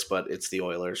say this, but it's the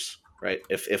Oilers. Right?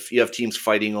 If you have teams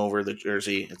fighting over the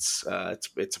jersey, it's a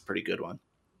pretty good one.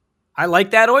 I like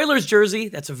that Oilers jersey.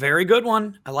 That's a very good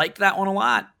one. I liked that one a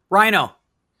lot. Rhino.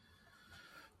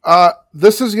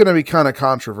 This is going to be kind of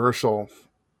controversial.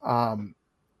 I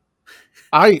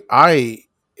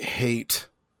hate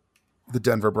the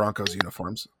Denver Broncos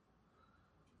uniforms.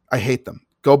 I hate them.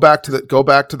 Go back to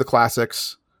the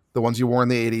classics, the ones you wore in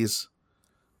the 80s.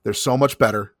 They're so much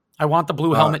better. I want the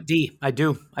blue helmet D. I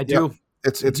do. Yeah.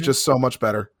 It's just so much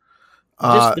better.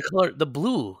 Just the color, the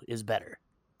blue is better.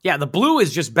 Yeah, the blue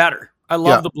is just better. I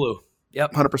love the blue.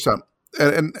 Yep, 100%.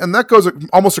 And that goes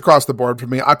almost across the board for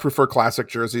me. I prefer classic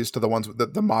jerseys to the ones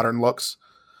with the modern looks.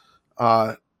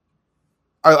 I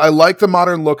like the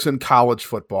modern looks in college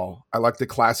football. I like the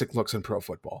classic looks in pro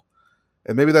football.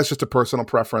 And maybe that's just a personal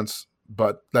preference,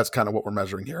 but that's kind of what we're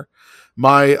measuring here.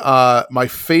 My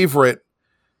favorite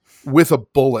with a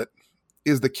bullet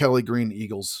is the Kelly Green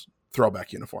Eagles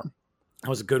throwback uniform. That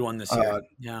was a good one this year.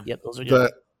 Yeah. Yep, those are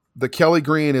good. The Kelly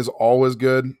Green is always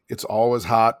good. It's always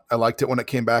hot. I liked it when it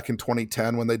came back in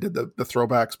 2010 when they did the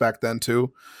throwbacks back then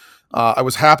too. I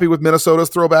was happy with Minnesota's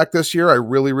throwback this year. I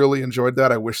really, really enjoyed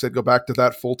that. I wish they'd go back to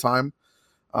that full time.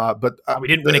 But we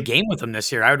didn't win a game with them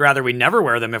this year. I would rather we never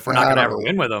wear them if we're not going to ever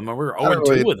win with them. Or we're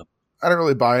 0-2 with them. I don't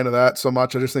really buy into that so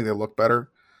much. I just think they look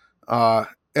better. I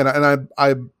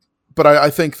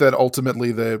think that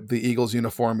ultimately the Eagles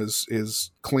uniform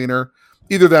is cleaner.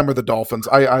 Either them or the Dolphins.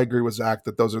 I agree with Zach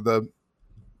that those are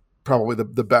probably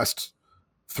the best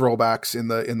throwbacks in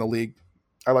the league.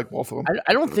 I like both of them.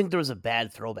 I don't think there was a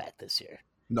bad throwback this year.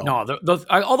 No.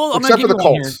 Although except for the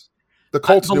Colts. The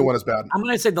Colts new one is bad. I'm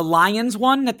going to say the Lions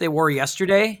one that they wore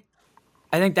yesterday.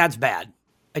 I think that's bad.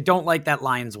 I don't like that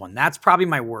Lions one. That's probably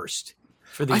my worst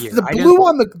for the year.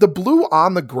 The blue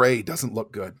on the gray doesn't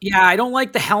look good. Yeah, I don't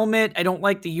like the helmet. I don't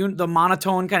like the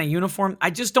monotone kind of uniform. I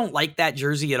just don't like that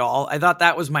jersey at all. I thought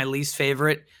that was my least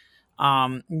favorite.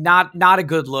 Not a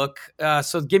good look.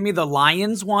 So give me the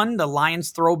Lions one, the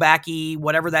Lions throwbacky,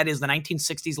 whatever that is, the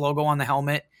 1960s logo on the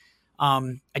helmet.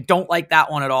 I don't like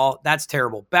that one at all. That's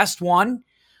terrible. Best one,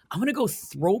 I'm going to go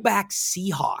throwback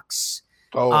Seahawks.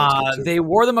 They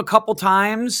wore them a couple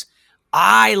times.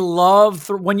 I love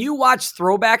when you watch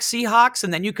throwback Seahawks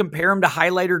and then you compare them to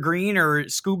highlighter green or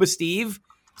Scuba Steve.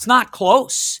 It's not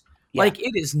close. Yeah. Like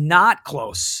it is not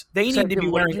close. They need to be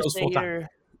wearing those full time.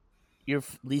 Your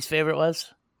least favorite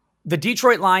was the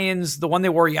Detroit Lions, the one they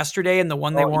wore yesterday, and the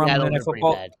one they wore on Monday Night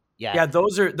Football. Yeah,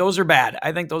 those are bad.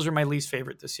 I think those are my least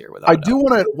favorite this year. I do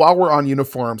want to, while we're on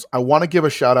uniforms, I want to give a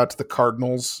shout out to the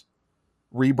Cardinals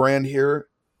rebrand here.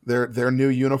 Their new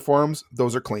uniforms,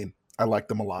 those are clean. I like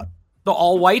them a lot. The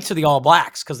all whites or the all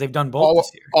blacks, because they've done both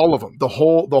this year. All of them. The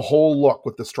whole look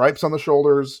with the stripes on the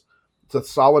shoulders, the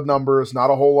solid numbers, not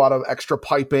a whole lot of extra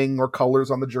piping or colors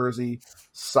on the jersey.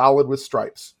 Solid with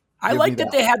stripes. I like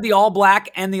that they had the all black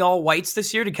and the all whites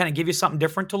this year to kind of give you something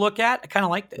different to look at. I kind of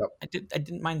liked it. Yep. I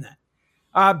didn't mind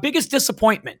that. Biggest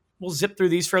disappointment. We'll zip through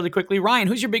these fairly quickly. Ryan,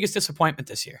 who's your biggest disappointment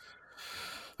this year?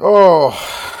 Oh,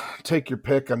 take your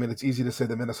pick. I mean, it's easy to say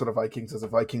the Minnesota Vikings as a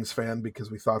Vikings fan because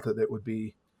we thought that it would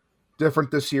be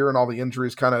different this year, and all the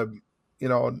injuries kind of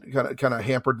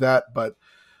hampered that. But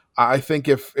I think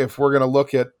if we're going to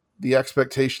look at the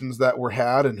expectations that were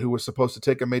had and who was supposed to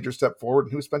take a major step forward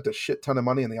and who spent a shit ton of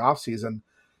money in the offseason,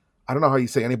 I don't know how you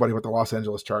say anybody but the Los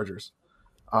Angeles Chargers.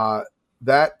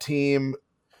 That team,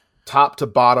 top to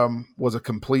bottom, was a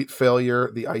complete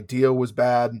failure. The idea was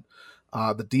bad.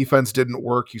 The defense didn't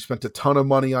work. You spent a ton of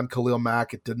money on Khalil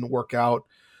Mack. It didn't work out.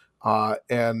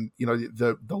 And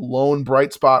the lone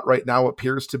bright spot right now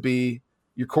appears to be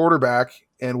your quarterback.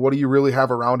 And what do you really have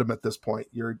around him at this point?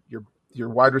 Your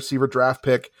wide receiver draft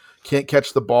pick can't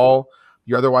catch the ball.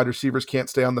 Your other wide receivers can't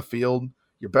stay on the field.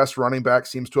 Your best running back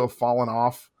seems to have fallen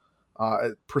off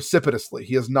precipitously.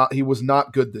 He was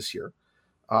not good this year.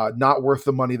 Not worth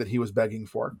the money that he was begging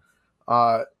for.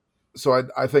 So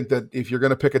I think that if you're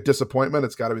going to pick a disappointment,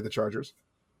 it's got to be the Chargers.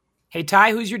 Hey,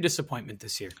 Ty, who's your disappointment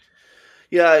this year?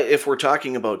 Yeah, if we're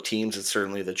talking about teams, it's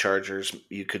certainly the Chargers.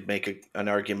 You could make an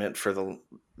argument for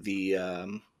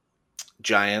the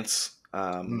Giants.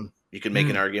 You could make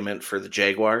an argument for the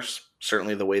Jaguars.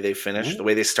 Certainly the way they finished, the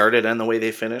way they started and the way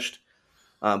they finished.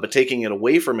 But taking it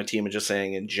away from a team and just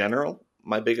saying in general,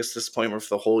 my biggest disappointment for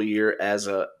the whole year as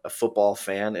a football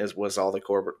fan was all the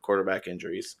quarterback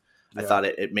injuries. Yeah. I thought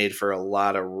it made for a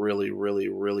lot of really, really,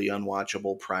 really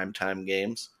unwatchable primetime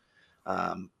games.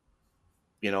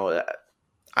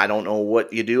 I don't know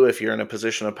what you do if you're in a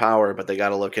position of power, but they got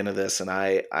to look into this. And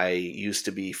I used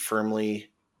to be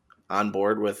firmly on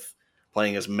board with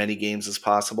playing as many games as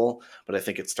possible, but I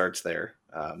think it starts there.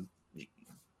 You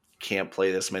can't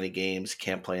play this many games,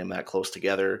 can't play them that close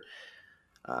together.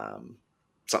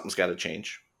 Something's got to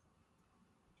change.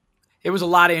 It was a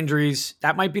lot of injuries.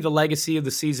 That might be the legacy of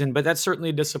the season, but that's certainly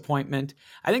a disappointment.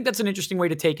 I think that's an interesting way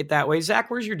to take it that way. Zach,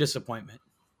 where's your disappointment?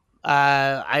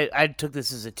 I took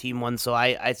this as a team one, so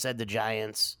I said the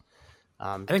Giants.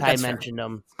 I think Ty mentioned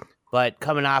them, but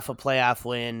coming off a playoff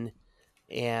win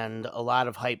and a lot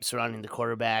of hype surrounding the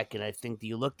quarterback, and I think that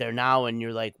you look there now and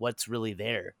you're like, what's really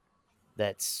there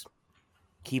that's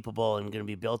keepable and going to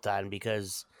be built on?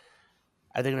 Because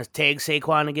are they going to tag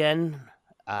Saquon again?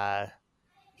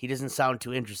 He doesn't sound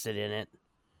too interested in it.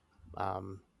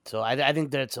 So I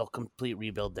think that's a complete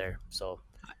rebuild there. So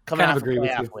coming off a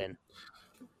playoff win.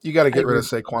 You got to get rid of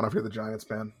Saquon if you're the Giants,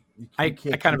 man. I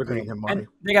kind of agree. And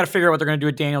they got to figure out what they're going to do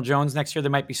with Daniel Jones next year. They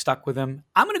might be stuck with him.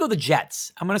 I'm going to go the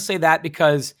Jets. I'm going to say that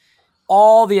because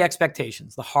all the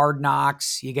expectations, the hard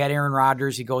knocks, you get Aaron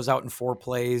Rodgers, he goes out in 4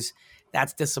 plays.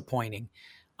 That's disappointing.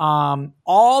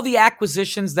 All the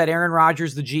acquisitions that Aaron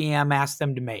Rodgers, the GM, asked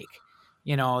them to make.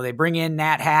 They bring in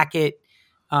Nat Hackett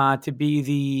to be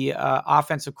the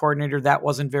offensive coordinator. That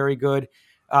wasn't very good.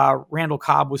 Randall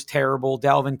Cobb was terrible.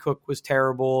 Dalvin Cook was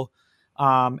terrible.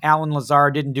 Alan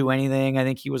Lazard didn't do anything. I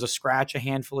think he was a scratch a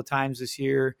handful of times this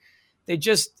year.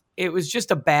 It was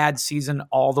just a bad season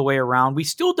all the way around. We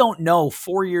still don't know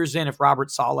 4 years in if Robert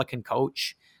Saleh can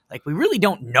coach. Like, we really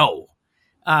don't know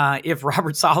if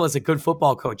Robert Saleh is a good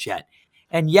football coach yet.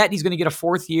 And yet he's going to get a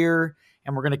 4th year,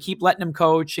 and we're going to keep letting him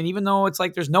coach. And even though it's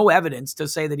like there's no evidence to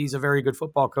say that he's a very good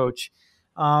football coach,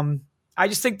 I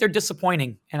just think they're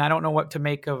disappointing, and I don't know what to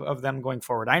make of them going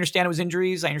forward. I understand it was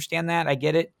injuries. I understand that. I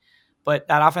get it. But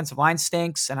that offensive line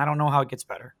stinks, and I don't know how it gets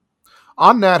better.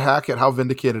 On Nat Hackett, how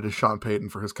vindicated is Sean Payton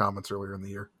for his comments earlier in the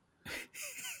year?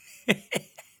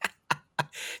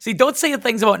 See, don't say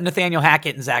things about Nathaniel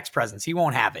Hackett in Zach's presence. He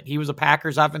won't have it. He was a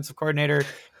Packers offensive coordinator,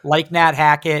 like Nat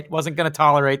Hackett, wasn't going to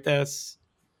tolerate this.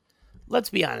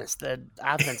 Let's be honest. The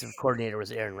offensive coordinator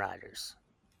was Aaron Rodgers.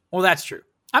 Well, that's true.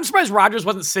 I'm surprised Rodgers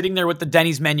wasn't sitting there with the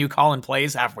Denny's menu calling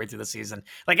plays halfway through the season.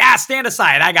 Like, stand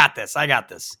aside. I got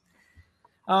this.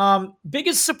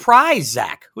 Biggest surprise,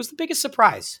 Zach. Who's the biggest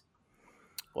surprise?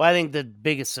 Well, I think the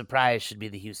biggest surprise should be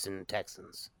the Houston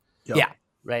Texans. Yep. Yeah.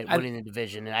 Right, winning the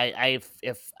division. And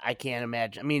if I can't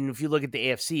imagine. I mean, if you look at the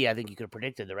AFC, I think you could have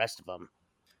predicted the rest of them,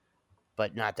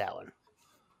 but not that one.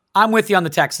 I'm with you on the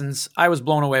Texans. I was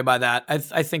blown away by that.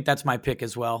 I think that's my pick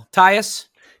as well. Tyus?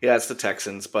 Yeah, it's the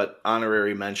Texans, but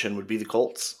honorary mention would be the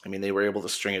Colts. I mean, they were able to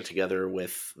string it together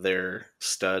with their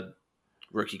stud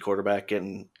rookie quarterback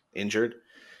getting injured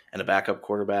and a backup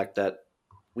quarterback that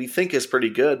we think is pretty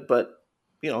good, but,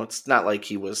 it's not like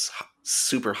he was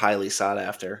super highly sought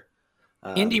after.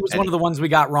 Indy was one of the ones we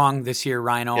got wrong this year,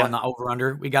 Rhino, on the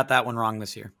over-under. We got that one wrong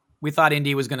this year. We thought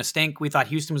Indy was going to stink. We thought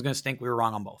Houston was going to stink. We were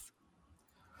wrong on both.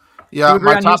 Yeah,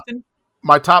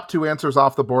 my top 2 answers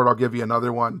off the board, I'll give you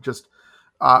another one. Just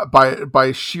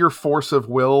by sheer force of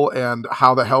will and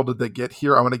how the hell did they get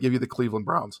here, I'm going to give you the Cleveland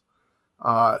Browns.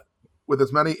 With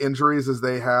as many injuries as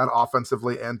they had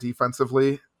offensively and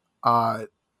defensively,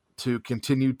 to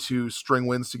continue to string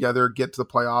wins together, get to the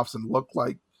playoffs, and look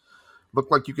like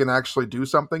look like you can actually do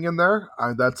something in there.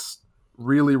 That's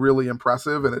really, really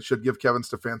impressive, and it should give Kevin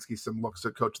Stefanski some looks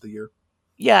at Coach of the Year.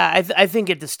 Yeah, I think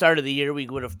at the start of the year we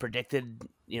would have predicted,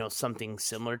 something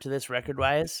similar to this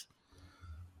record-wise.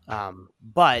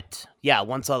 But yeah,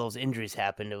 once all those injuries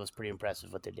happened, it was pretty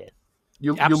impressive what they did.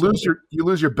 You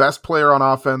lose your best player on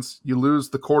offense. You lose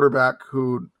the quarterback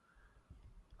who,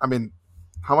 I mean,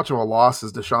 how much of a loss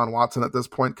is Deshaun Watson at this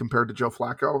point compared to Joe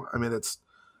Flacco? I mean,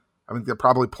 they're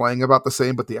probably playing about the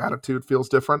same, but the attitude feels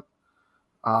different.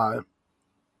 I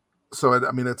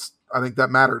think that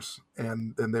matters,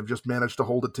 and they've just managed to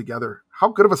hold it together. How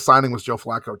good of a signing was Joe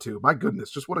Flacco too? My goodness,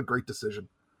 just what a great decision.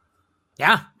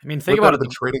 Yeah, I mean, think about it.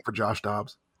 Trading for Josh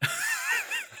Dobbs.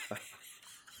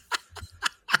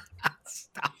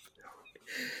 Stop.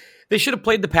 They should have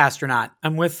played the Pasternaut.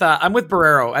 I'm with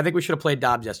Barrero. I think we should have played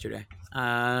Dobbs yesterday.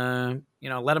 Let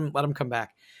him come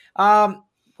back.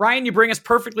 Ryan, you bring us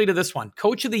perfectly to this one.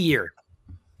 Coach of the Year.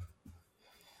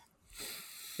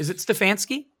 Is it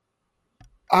Stefanski?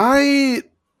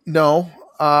 No.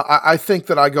 I think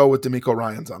that I go with DeMeco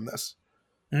Ryans on this.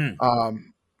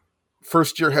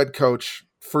 First-year head coach,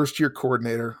 first-year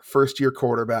coordinator, first-year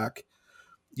quarterback.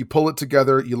 You pull it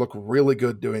together. You look really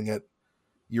good doing it.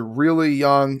 You're really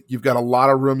young. You've got a lot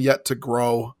of room yet to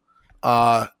grow.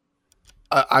 I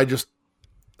just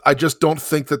don't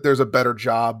think that there's a better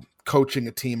job coaching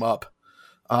a team up.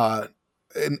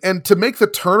 And to make the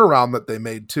turnaround that they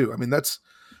made too. I mean,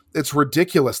 it's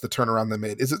ridiculous, the turnaround they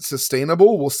made. Is it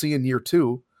sustainable? We'll see in year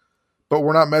 2. But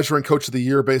we're not measuring Coach of the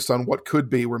Year based on what could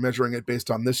be. We're measuring it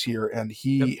based on this year, and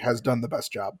he has done the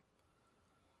best job.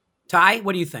 Ty,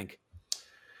 what do you think?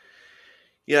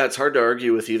 Yeah, it's hard to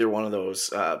argue with either one of those.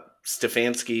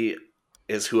 Stefanski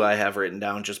is who I have written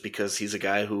down just because he's a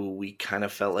guy who we kind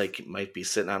of felt like might be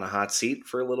sitting on a hot seat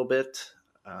for a little bit,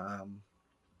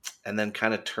 and then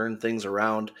kind of turn things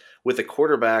around with a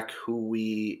quarterback who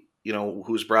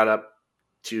who's brought up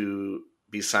to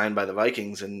be signed by the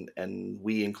Vikings, and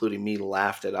we, including me,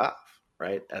 laughed it off,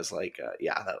 right? As like,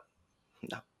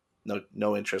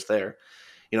 no interest there.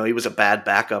 He was a bad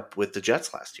backup with the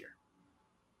Jets last year.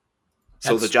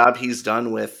 So the job he's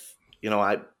done with,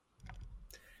 that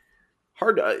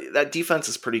defense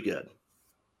is pretty good.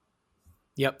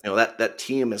 Yep. That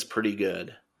team is pretty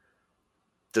good,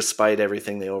 despite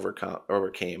everything they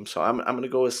overcame. So I'm going to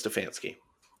go with Stefanski.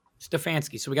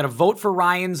 Stefanski. So we got a vote for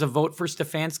Ryans, a vote for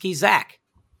Stefanski. Zach.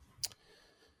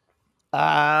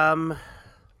 Wow.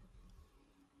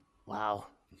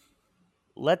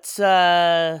 Let's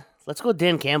go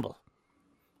Dan Campbell.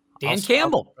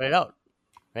 Campbell. Right out.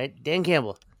 Right? Dan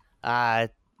Campbell.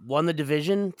 Won the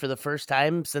division for the first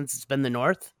time since it's been the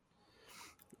North.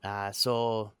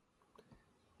 And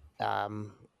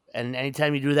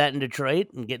anytime you do that in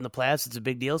Detroit and get in the playoffs, it's a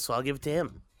big deal, so I'll give it to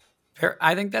him.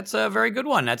 I think that's a very good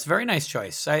one. That's a very nice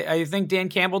choice. I think Dan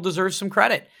Campbell deserves some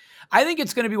credit. I think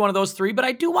it's going to be one of those 3, but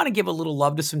I do want to give a little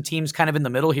love to some teams kind of in the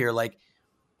middle here. Like,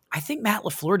 I think Matt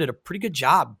LaFleur did a pretty good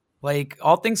job. Like,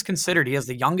 all things considered, he has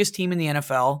the youngest team in the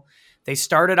NFL. They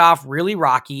started off really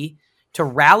rocky. To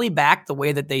rally back the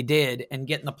way that they did and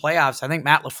get in the playoffs, I think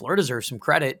Matt LaFleur deserves some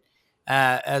credit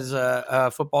as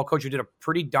a football coach who did a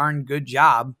pretty darn good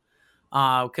job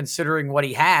considering what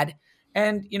he had.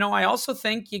 And, I also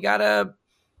think you gotta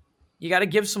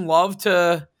give some love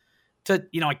to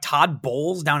like Todd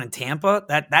Bowles down in Tampa.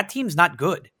 That team's not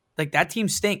good. Like, that team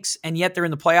stinks, and yet they're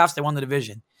in the playoffs. They won the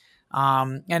division.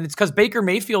 And it's because Baker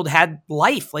Mayfield had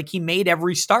life. Like, he made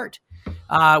every start,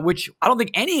 which I don't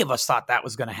think any of us thought that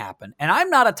was going to happen. And I'm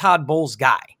not a Todd Bowles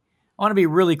guy. I want to be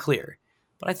really clear.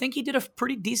 But I think he did a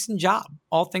pretty decent job,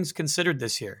 all things considered,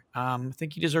 this year. I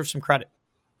think he deserves some credit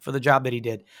for the job that he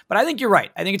did. But I think you're right.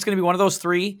 I think it's going to be one of those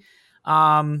 3.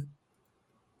 I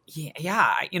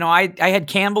had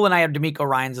Campbell and I had DeMeco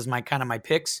Ryans as my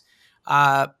picks.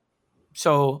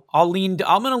 So I'm going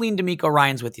to lean DeMeco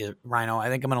Ryans with you, Rhino. I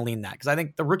think I'm going to lean that because I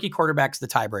think the rookie quarterback's the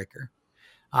tiebreaker.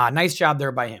 Nice job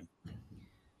there by him.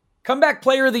 Comeback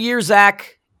player of the year,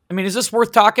 Zach. I mean, is this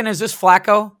worth talking? Is this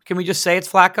Flacco? Can we just say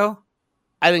it's Flacco?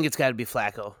 I think it's got to be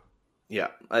Flacco. Yeah,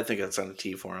 I think that's on a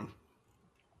T for him.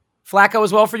 Flacco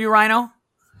as well for you, Rhino?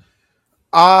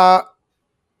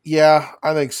 Yeah,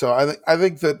 I think so. I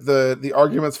think that the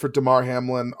arguments for DeMar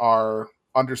Hamlin are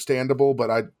understandable,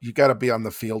 but you got to be on the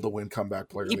field to win comeback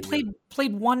player. He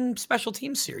played one special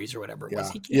team series or whatever it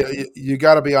was. You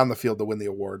got to be on the field to win the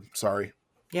award. Sorry.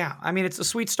 Yeah, I mean, it's a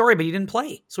sweet story, but he didn't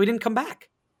play, so he didn't come back.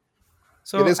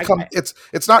 So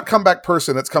it's not comeback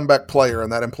person, it's comeback player,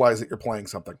 and that implies that you're playing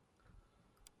something.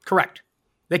 Correct.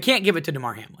 They can't give it to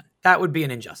DeMar Hamlin. That would be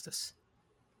an injustice.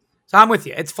 So I'm with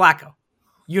you. It's Flacco.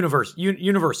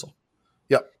 Universal.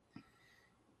 Yep.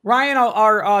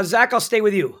 Ryan, Zach, I'll stay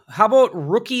with you. How about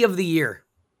rookie of the year?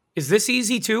 Is this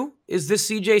easy too? Is this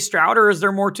CJ Stroud, or is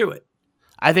there more to it?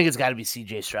 I think it's got to be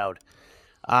CJ Stroud.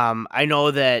 I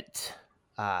know that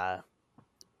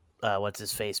what's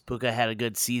his face? Puka had a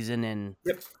good season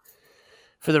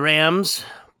for the Rams,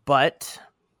 but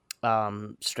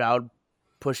Stroud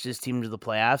pushed his team to the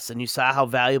playoffs, and you saw how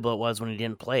valuable it was when he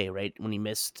didn't play, right? When he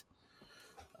missed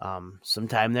some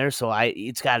time there. So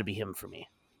it's got to be him for me.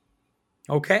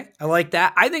 Okay, I like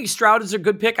that. I think Stroud is a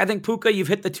good pick. I think Puka, you've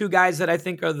hit the two guys that I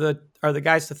think are the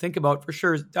guys to think about for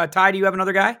sure. Ty, do you have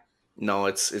another guy? No,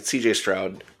 it's CJ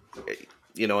Stroud.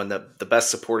 And the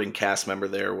best supporting cast member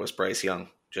there was Bryce Young.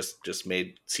 Just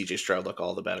made CJ Stroud look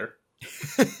all the better.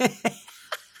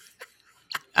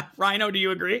 Rhino, do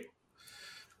you agree?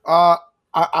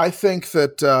 I think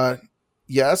that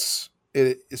yes,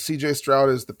 CJ Stroud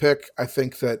is the pick. I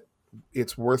think that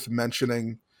it's worth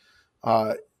mentioning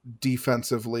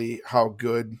defensively how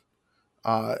good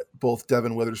both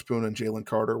Devin Witherspoon and Jalen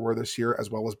Carter were this year, as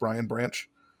well as Brian Branch.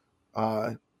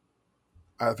 I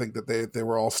think that they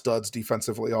were all studs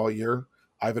defensively all year.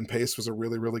 Ivan Pace was a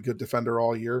really, really good defender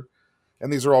all year.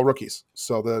 And these are all rookies.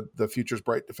 So the future's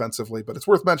bright defensively. But it's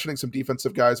worth mentioning some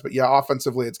defensive guys. But yeah,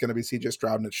 offensively, it's going to be CJ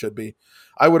Stroud, and it should be.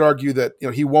 I would argue that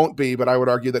he won't be, but I would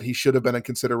argue that he should have been in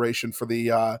consideration for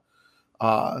the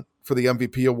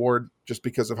MVP award just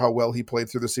because of how well he played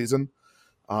through the season.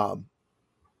 To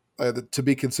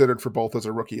be considered for both as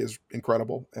a rookie is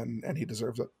incredible, and he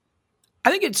deserves it. I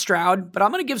think it's Stroud, but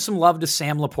I'm going to give some love to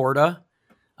Sam Laporta.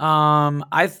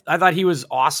 I thought he was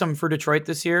awesome for Detroit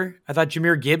this year. I thought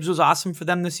Jahmyr Gibbs was awesome for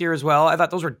them this year as well. I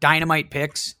thought those were dynamite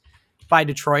picks by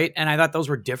Detroit, and I thought those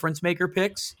were difference maker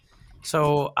picks.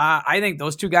 So I think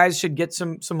those two guys should get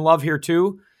some love here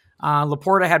too.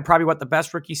 Laporta had probably the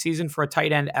best rookie season for a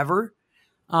tight end ever.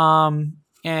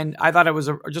 And I thought it was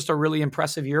just a really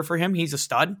impressive year for him. He's a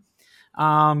stud.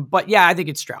 But yeah, I think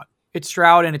it's Stroud. It's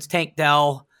Stroud and it's Tank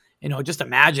Dell. Just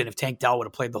imagine if Tank Dell would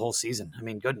have played the whole season. I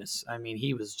mean, goodness. I mean,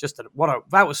 he was just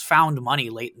that was found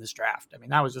money late in this draft. I mean,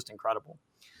 that was just incredible.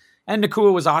 And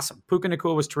Nacua was awesome. Puka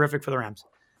Nacua was terrific for the Rams.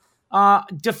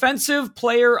 Defensive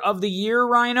player of the year,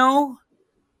 Rhino.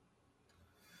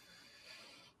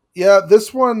 Yeah,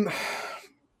 this one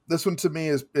to me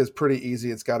is pretty easy.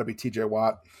 It's got to be TJ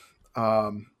Watt.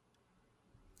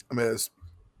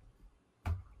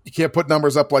 You can't put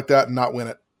numbers up like that and not win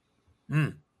it.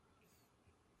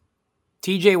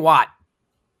 TJ Watt.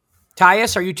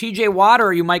 Tyus, are you TJ Watt or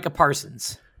are you Micah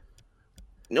Parsons?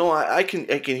 No, I can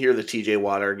hear the TJ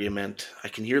Watt argument. I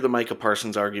can hear the Micah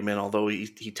Parsons argument, although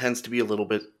he tends to be a little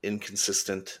bit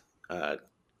inconsistent.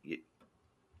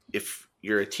 If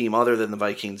you're a team other than the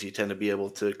Vikings, you tend to be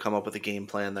able to come up with a game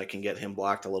plan that can get him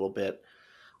blocked a little bit.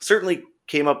 Certainly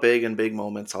came up big in big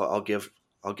moments. I'll give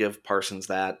Parsons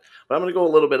that. But I'm going to go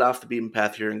a little bit off the beaten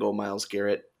path here and go Myles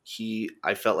Garrett.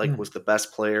 I felt like was the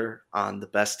best player on the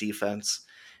best defense,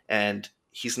 and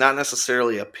he's not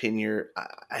necessarily a pin year.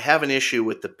 I have an issue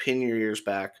with the pin your ears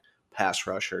back pass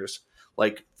rushers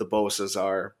like the Bosa's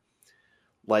are,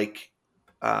 like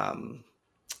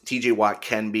TJ Watt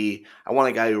can be. I want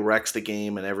a guy who wrecks the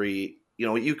game, and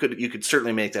you could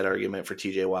certainly make that argument for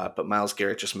TJ Watt, but Myles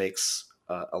Garrett just makes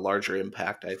a larger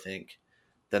impact, I think,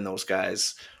 than those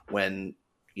guys when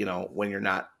you're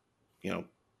not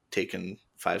taking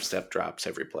 5-step drops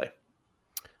every play.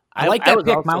 I like that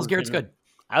pick. Myles Garrett's good.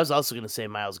 I was also going to say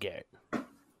Myles Garrett.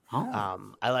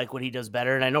 Oh. I like what he does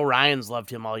better, and I know Ryan's loved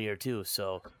him all year too.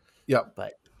 So, yeah.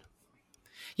 But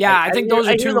yeah, I think those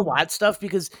are two. I hear the Watt stuff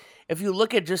because if you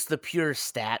look at just the pure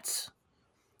stats,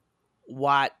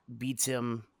 Watt beats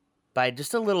him by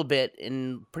just a little bit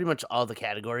in pretty much all the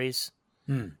categories.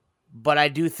 But I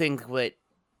do think what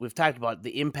we've talked about,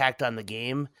 the impact on the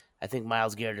game, I think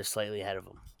Myles Garrett is slightly ahead of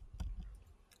him.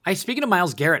 Speaking of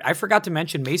Myles Garrett, I forgot to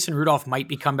mention Mason Rudolph might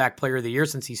be comeback player of the year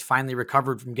since he's finally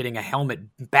recovered from getting a helmet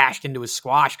bashed into his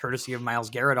squash courtesy of Myles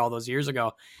Garrett all those years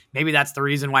ago. Maybe that's the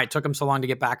reason why it took him so long to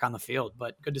get back on the field,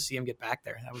 but good to see him get back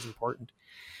there. That was important.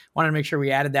 Wanted to make sure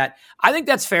we added that. I think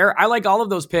that's fair. I like all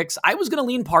of those picks. I was going to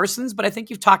lean Parsons, but I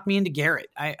think you've talked me into Garrett.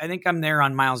 I think I'm there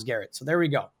on Myles Garrett. So there we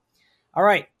go. All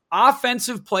right.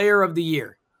 Offensive player of the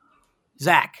year.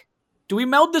 Zach. Do we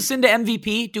meld this into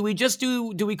MVP?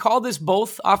 Do we call this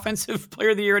both offensive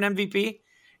player of the year and MVP?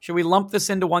 Should we lump this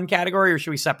into one category or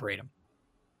should we separate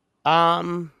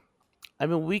them?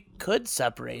 We could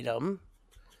separate them.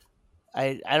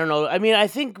 I don't know. I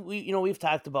think we've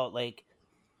talked about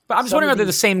but I'm just wondering, are they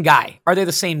the same guy? Are they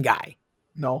the same guy?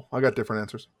 No, I got different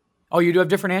answers. Oh, you do have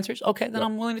different answers? Okay, then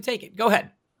I'm willing to take it. Go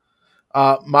ahead.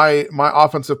 My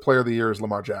offensive player of the year is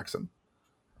Lamar Jackson.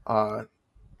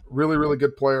 Really, really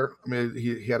good player. I mean,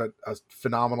 he had a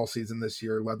phenomenal season this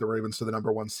year, led the Ravens to the number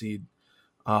 1 seed.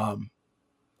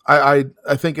 I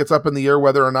think it's up in the air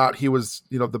whether or not he was,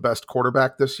 the best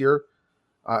quarterback this year.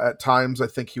 At times, I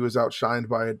think he was outshined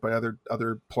by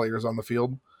other players on the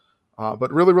field.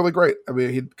 But really, really great. I mean,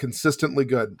 he's consistently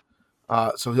good.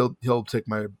 So he'll take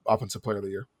my offensive player of the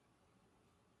year.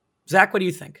 Zach, what do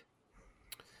you think?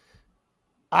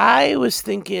 I was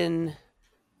thinking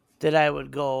that I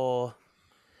would go.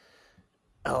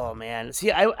 Oh man, see,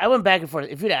 I went back and forth.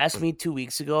 If you'd asked me 2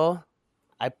 weeks ago,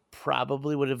 I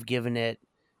probably would have given it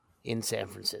in San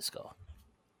Francisco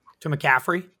To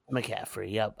McCaffrey? McCaffrey.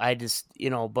 Yep. I just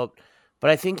but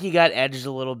I think he got edged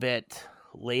a little bit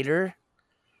later.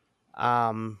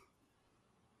 But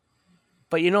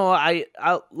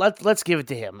let's give it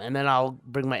to him, and then I'll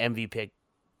bring my MVP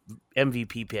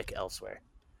pick elsewhere.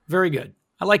 Very good.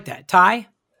 I like that. Ty?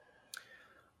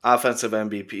 Offensive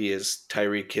MVP is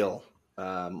Tyreek Hill.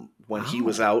 When he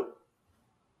was out,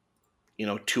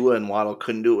 Tua and Waddle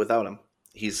couldn't do it without him.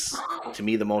 He's, to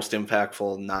me, the most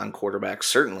impactful non-quarterback,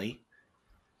 certainly.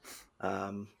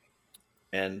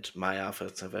 And my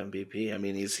offensive MVP. I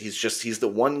mean, he's the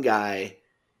one guy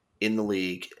in the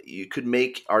league. You could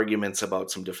make arguments about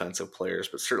some defensive players,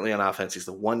 but certainly on offense, he's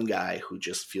the one guy who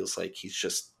just feels like you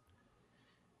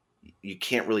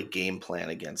can't really game plan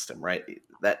against him, right?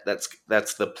 That's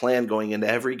the plan going into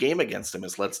every game against him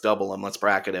is let's double him, let's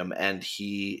bracket him, and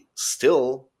he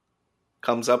still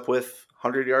comes up with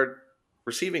 100-yard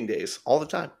receiving days all the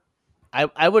time.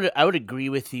 I would agree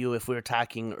with you if we were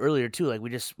talking earlier too. Like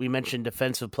we mentioned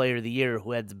defensive player of the year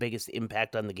who had the biggest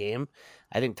impact on the game.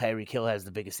 I think Tyreek Hill has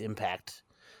the biggest impact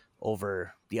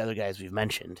over the other guys we've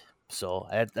mentioned. So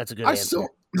that's a good answer.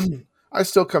 I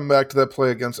still come back to that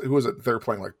play against, who was it they were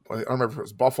playing? Like, I don't remember if it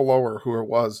was Buffalo or who it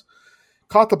was.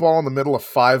 Caught the ball in the middle of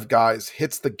 5 guys,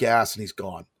 hits the gas, and he's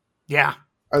gone. Yeah.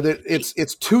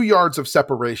 It's 2 yards of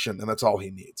separation, and that's all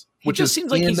he needs. Which just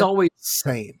seems like he's always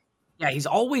insane. Yeah, he's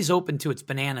always open to its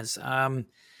bananas.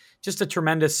 Just a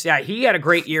tremendous. Yeah, he had a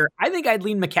great year. I think I'd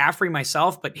lean McCaffrey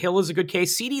myself, but Hill is a good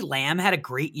case. CeeDee Lamb had a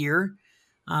great year.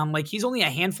 He's only a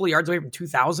handful of yards away from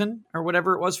 2,000 or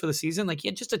whatever it was for the season. Like, he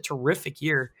had just a terrific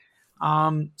year.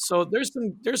 So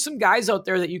there's some guys out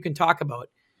there that you can talk about.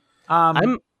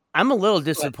 I'm a little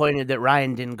disappointed that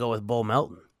Ryan didn't go with Bo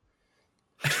Melton.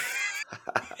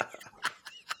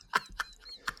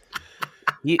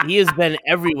 He has been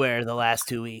everywhere the last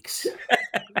 2 weeks.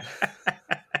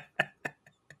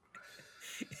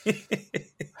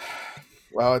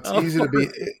 Well, it's easy to be.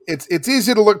 It's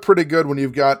easy to look pretty good when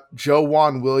you've got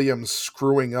Joejuan Williams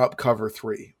screwing up cover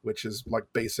 3, which is like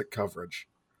basic coverage.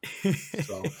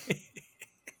 So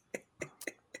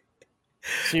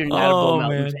you're not a Bo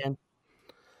Melton fan?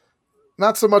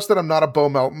 Not so much that I'm not a Bo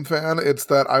Melton fan. It's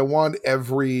that I want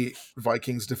every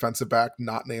Vikings defensive back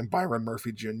not named Byron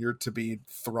Murphy Jr. to be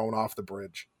thrown off the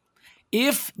bridge.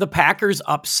 If the Packers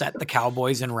upset the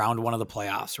Cowboys in round 1 of the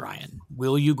playoffs, Ryan,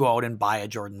 will you go out and buy a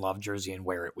Jordan Love jersey and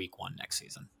wear it week 1 next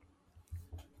season?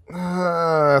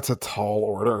 That's a tall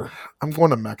order. I'm going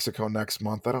to Mexico next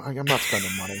month. I'm not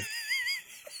spending money.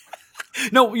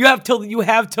 No, you have till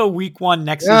week 1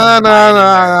 next season.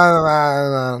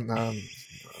 No.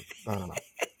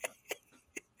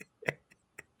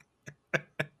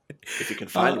 If you can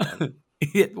find one.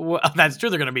 Well, that's true.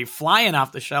 They're going to be flying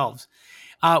off the shelves.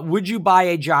 Would you buy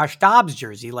a Josh Dobbs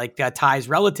jersey like Ty's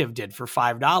relative did for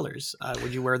 $5?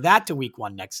 Would you wear that to week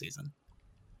 1 next season?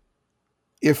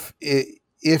 If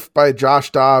by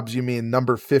Josh Dobbs you mean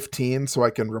number 15, so I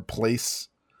can replace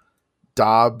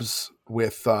Dobbs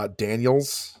with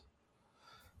Daniels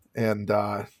and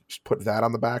just put that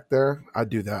on the back there, I'd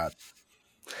do that.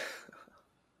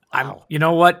 Wow. You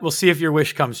know what? We'll see if your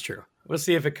wish comes true. We'll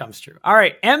see if it comes true. All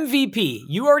right, MVP.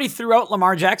 You already threw out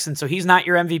Lamar Jackson, so he's not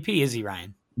your MVP, is he,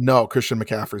 Ryan? No, Christian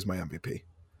McCaffrey's my MVP.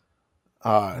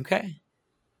 Okay.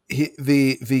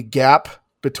 The gap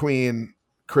between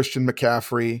Christian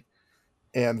McCaffrey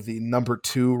and the number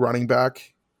 2 running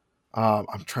back, I'm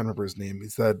trying to remember his name.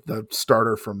 He's the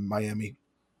starter from Miami.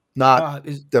 Not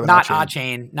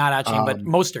Achane, but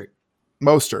Mostert.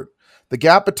 Mostert. The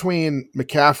gap between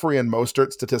McCaffrey and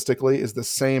Mostert statistically is the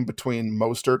same between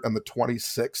Mostert and the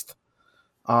 26th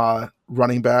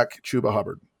running back, Chuba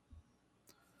Hubbard.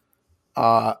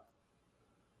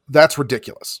 That's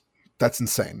ridiculous. That's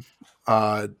insane.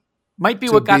 Might be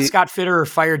what got Scott Fitterer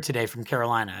fired today from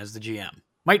Carolina as the GM.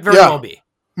 Might very well be.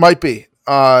 Might be.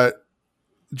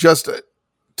 Just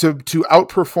to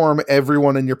outperform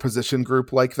everyone in your position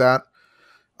group like that,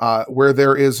 where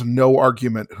there is no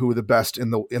argument who the best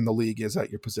in the league is at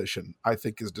your position, I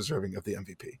think is deserving of the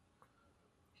MVP.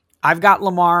 I've got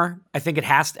Lamar. I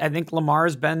think Lamar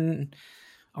has been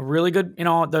a really good,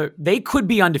 they could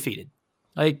be undefeated.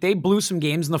 Like they blew some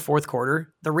games in the fourth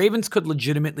quarter. The Ravens could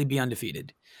legitimately be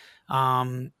undefeated.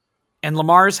 And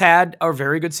Lamar's had a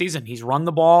very good season. He's run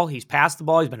the ball. He's passed the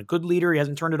ball. He's been a good leader. He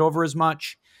hasn't turned it over as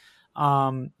much.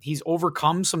 He's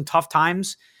overcome some tough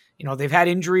times. They've had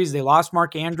injuries. They lost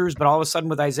Mark Andrews, but all of a sudden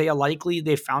with Isaiah Likely,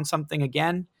 they found something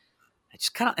again.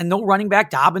 It's and no running back.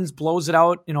 Dobbins blows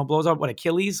out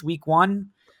Achilles week 1.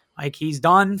 Like he's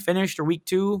done, finished, or week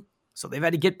 2. So they've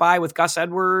had to get by with Gus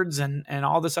Edwards and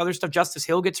all this other stuff. Justice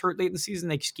Hill gets hurt late in the season.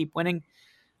 They just keep winning.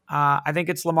 I think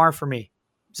it's Lamar for me.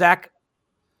 Zach?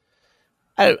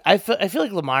 I feel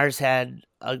like Lamar's had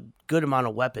a good amount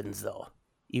of weapons, though,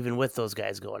 even with those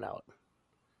guys going out.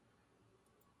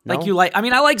 No?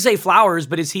 I like Zay Flowers,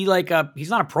 but is he he's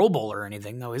not a Pro Bowler or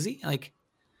anything, though, is he? Like,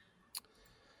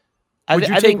 would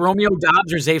you take Romeo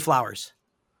Doubs or Zay Flowers?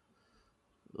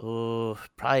 Oh,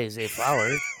 probably Zay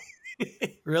Flowers.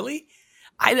 Really?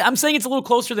 I'm saying it's a little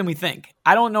closer than we think.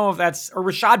 I don't know if that's... Or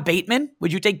Rashad Bateman?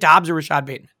 Would you take Dobbs or Rashad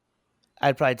Bateman?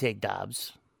 I'd probably take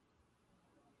Dobbs.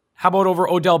 How about over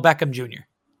Odell Beckham Jr.?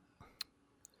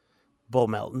 Bo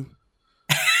Melton.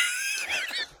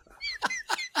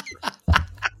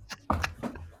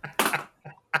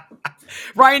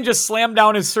 Ryan just slammed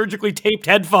down his surgically taped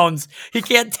headphones. He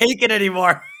can't take it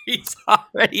anymore. He's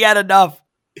already had enough.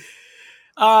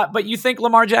 But you think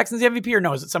Lamar Jackson's the MVP or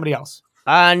no? Is it somebody else?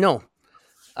 No.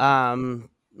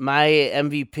 My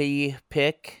MVP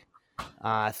pick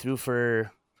threw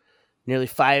for nearly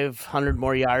 500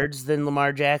 more yards than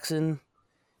Lamar Jackson.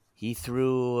 He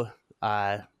threw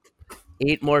 8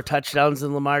 more touchdowns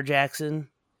than Lamar Jackson.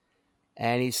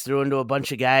 And he's threw into a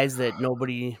bunch of guys that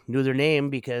nobody knew their name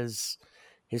because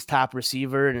his top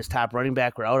receiver and his top running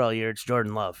back were out all year. It's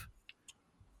Jordan Love.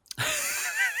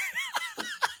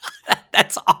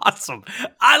 That's awesome.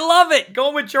 I love it.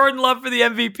 Going with Jordan Love for the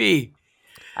MVP.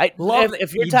 I love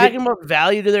if you're talking about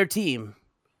value to their team.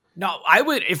 No, I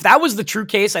would. If that was the true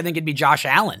case, I think it'd be Josh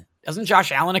Allen. Doesn't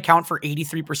Josh Allen account for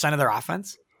 83% of their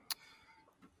offense?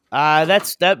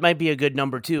 That might be a good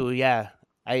number too. Yeah,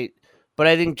 but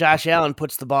I think Josh Allen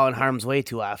puts the ball in harm's way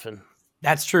too often.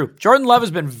 That's true. Jordan Love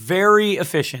has been very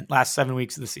efficient last 7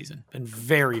 weeks of the season. Been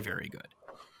very, very good.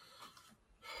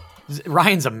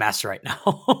 Ryan's a mess right now.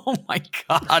 Oh my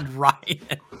God, Ryan.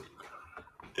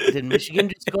 Did Michigan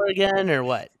just score again or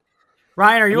what?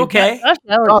 Ryan, are you okay? Josh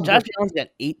Allen's got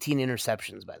 18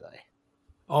 interceptions, by the way.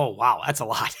 Oh, wow. That's a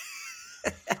lot.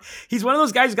 He's one of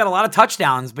those guys who's got a lot of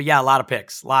touchdowns, but yeah, a lot of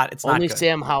picks. It's Only not good.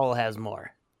 Sam Howell has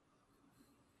more.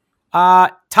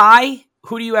 Ty,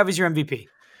 who do you have as your MVP?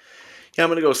 Yeah, I'm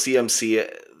going to go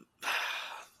CMC.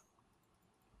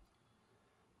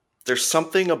 There's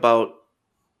something about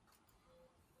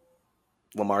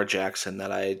Lamar Jackson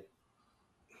that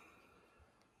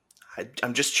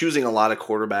I'm just choosing a lot of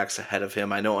quarterbacks ahead of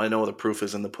him. I know the proof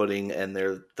is in the pudding, and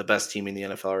they're the best team in the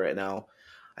NFL right now.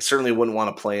 I certainly wouldn't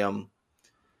want to play them.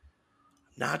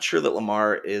 Not sure that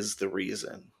Lamar is the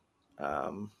reason.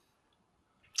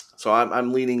 So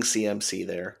I'm leaning CMC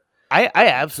there. I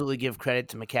absolutely give credit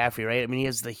to McCaffrey, right? I mean, he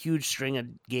has the huge string of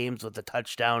games with a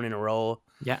touchdown in a row.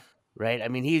 Yeah. Right? I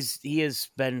mean, he has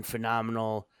been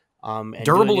phenomenal. And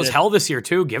durable as hell this year,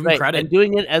 too. Give him credit. And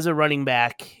doing it as a running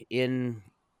back in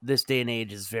this day and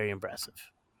age is very impressive.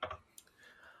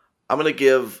 I'm going to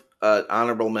give an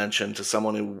honorable mention to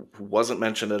someone who wasn't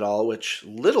mentioned at all, which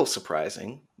little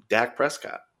surprising, Dak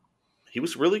Prescott. He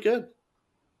was really good.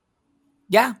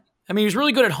 Yeah. I mean, he was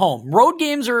really good at home. Road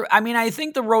games I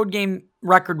think the road game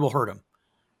record will hurt him,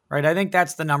 right? I think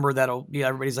that's the number that'll be,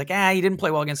 everybody's like, he didn't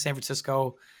play well against San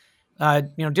Francisco.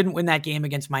 Didn't win that game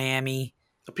against Miami.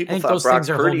 People thought Brock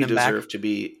Purdy deserved to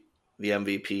be the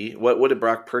MVP. What did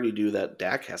Brock Purdy do that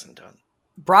Dak hasn't done?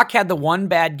 Brock had the one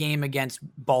bad game against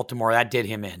Baltimore. That did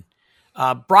him in.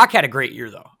 Brock had a great year,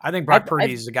 though. I think Brock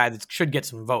Purdy is a guy that should get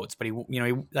some votes, but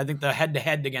I think the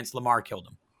head-to-head against Lamar killed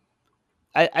him.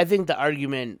 I think the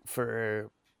argument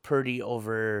for Purdy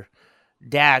over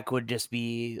Dak would just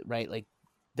be, right, like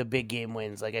the big game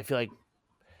wins. Like, I feel like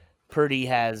Purdy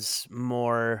has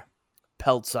more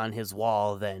pelts on his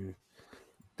wall than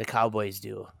the Cowboys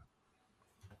do.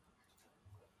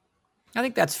 I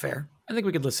think that's fair. I think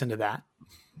we could listen to that.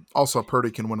 Also,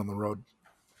 Purdy can win on the road.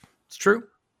 It's true.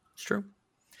 It's true.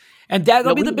 And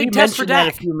that'll be the big test for Dak.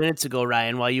 That a few minutes ago,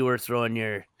 Ryan, while you were throwing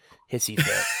your hissy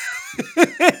fit.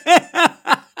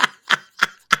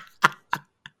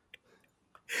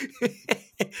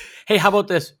 Hey, how about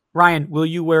this? Ryan, will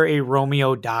you wear a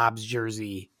Romeo Doubs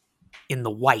jersey in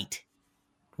the white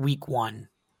week 1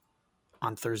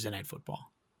 on Thursday Night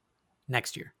Football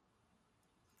next year?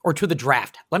 or to the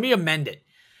draft. Let me amend it.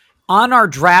 On our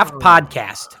draft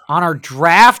podcast,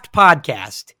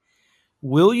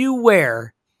 will you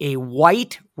wear a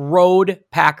white road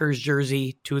Packers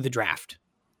jersey to the draft?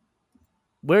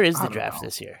 Where is the draft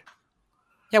this year?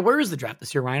 Yeah, where is the draft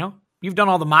this year, Rhino? You've done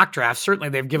all the mock drafts. Certainly,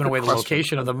 they've given away the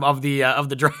location of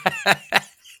the draft.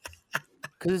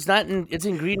 Because it's not in. It's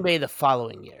in Green Bay the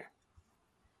following year.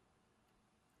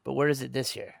 But where is it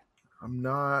this year? I'm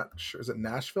not sure. Is it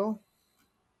Nashville?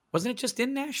 Wasn't it just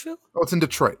in Nashville? Oh, it's in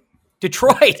Detroit.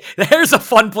 Detroit. There's a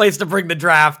fun place to bring the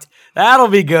draft. That'll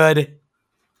be good.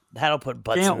 That'll put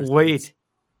butts. Can't wait.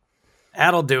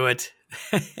 That'll do it.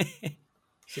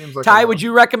 Seems like Ty, would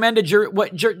you recommend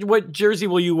what jersey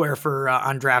will you wear for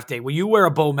on draft day? Will you wear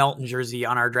a Bo Melton jersey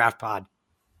on our draft pod?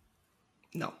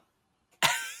 No.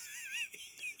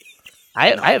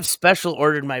 I have special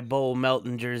ordered my Bo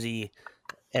Melton jersey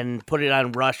and put it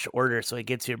on rush order so it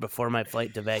gets here before my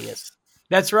flight to Vegas.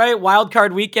 That's right. Wild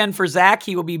card weekend for Zach.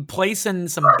 He will be placing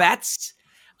some bets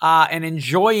and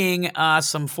enjoying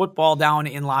some football down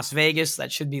in Las Vegas.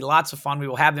 That should be lots of fun. We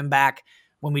will have him back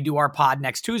when we do our pod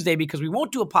next Tuesday, because we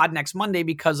won't do a pod next Monday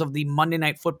because of the Monday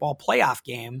Night Football playoff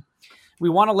game. We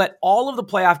want to let all of the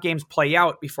playoff games play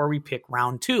out before we pick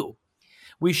round 2.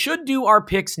 We should do our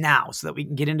picks now so that we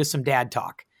can get into some dad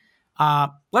talk.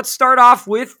 Let's start off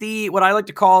with what I like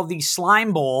to call the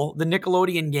Slime Bowl, the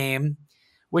Nickelodeon game,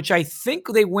 which I think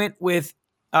they went with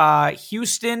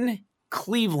Houston,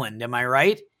 Cleveland. Am I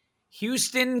right?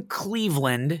 Houston,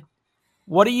 Cleveland.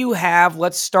 What do you have?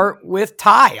 Let's start with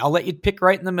Ty. I'll let you pick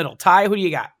right in the middle. Ty, who do you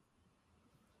got?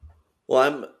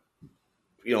 Well,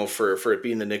 for it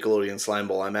being the Nickelodeon Slime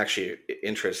Bowl, I'm actually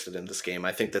interested in this game.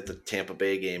 I think that the Tampa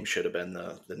Bay game should have been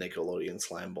the Nickelodeon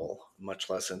Slime Bowl. Much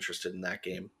less interested in that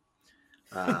game.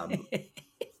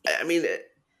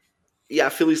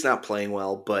 Philly's not playing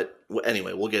well, but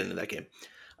anyway, we'll get into that game.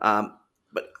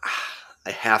 But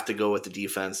I have to go with the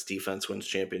defense. Defense wins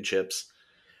championships.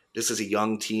 This is a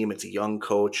young team. It's a young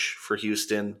coach for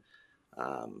Houston.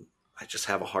 I just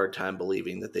have a hard time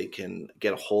believing that they can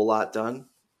get a whole lot done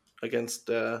against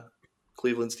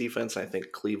Cleveland's defense. I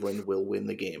think Cleveland will win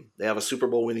the game. They have a Super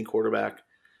Bowl winning quarterback,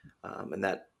 and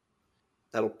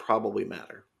that'll probably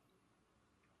matter.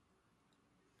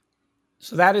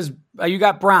 So that is, you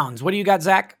got Browns. What do you got,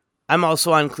 Zach? I'm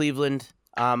also on Cleveland.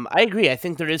 I agree. I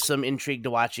think there is some intrigue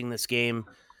to watching this game.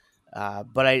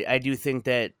 But I do think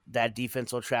that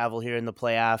defense will travel here in the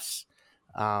playoffs.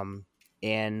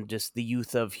 And just the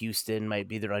youth of Houston might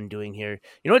be their undoing here.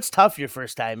 It's tough your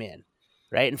first time in,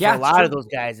 right? And for a lot of those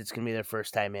guys, it's going to be their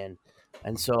first time in.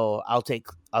 And so I'll take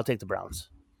the Browns.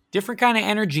 Different kind of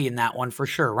energy in that one for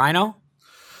sure. Rhino?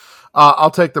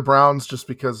 I'll take the Browns just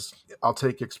because I'll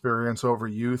take experience over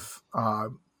youth.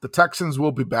 The Texans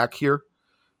will be back here.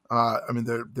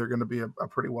 They're going to be a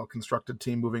pretty well-constructed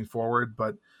team moving forward,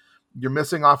 but you're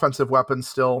missing offensive weapons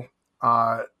still.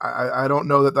 I don't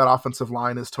know that offensive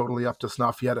line is totally up to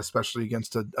snuff yet, especially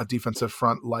against a defensive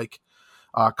front like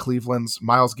Cleveland's.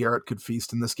 Myles Garrett could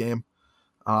feast in this game.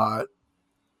 I'm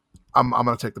going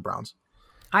to take the Browns.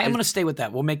 I am going to stay with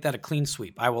that. We'll make that a clean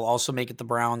sweep. I will also make it the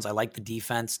Browns. I like the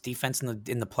defense. Defense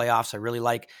in the playoffs I really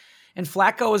like. And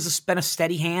Flacco has been a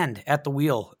steady hand at the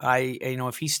wheel.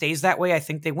 If he stays that way, I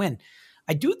think they win.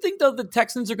 I do think, though, the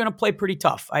Texans are going to play pretty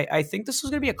tough. I think this is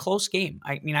going to be a close game.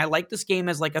 I like this game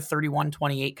as like a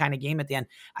 31-28 kind of game at the end.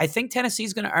 I think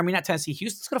Houston's going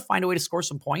to find a way to score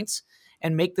some points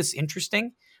and make this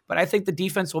interesting. But I think the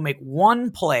defense will make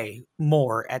one play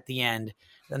more at the end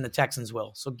than the Texans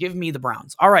will. So give me the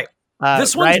Browns. All right.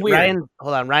 This one's weird.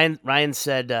 Ryan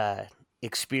said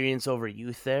experience over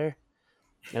youth there.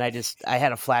 And I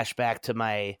had a flashback to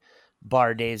my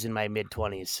bar days in my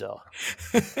mid-20s. So.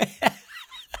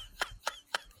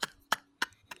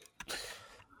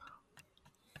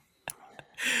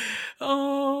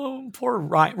 Oh, poor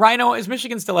Ryan. Rhino, is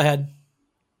Michigan still ahead?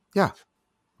 Yeah.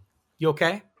 You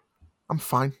okay? I'm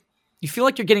fine. You feel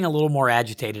like you're getting a little more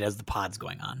agitated as the pod's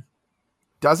going on.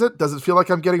 Does it? Does it feel like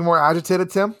I'm getting more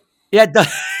agitated, Tim? Yeah, it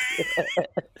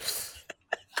does.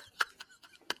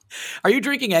 Are you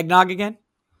drinking eggnog again?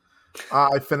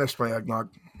 I finished my eggnog.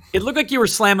 It looked like you were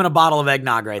slamming a bottle of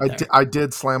eggnog right there. I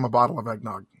did slam a bottle of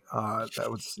eggnog. That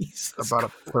was about a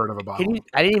third of a bottle.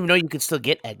 I didn't even know you could still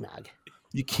get eggnog.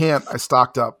 You can't. I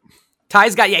stocked up.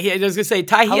 Ty's got, I was going to say,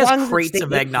 Ty, he has crates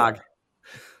of eggnog.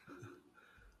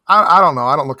 I don't know.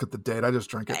 I don't look at the date. I just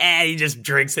drink it. He just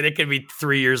drinks it. It could be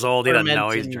 3 years old. He doesn't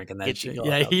know he's drinking that shit.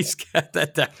 Yeah, he's got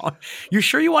that down. You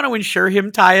sure you want to insure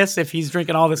him, Tyus, if he's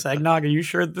drinking all this eggnog? Are you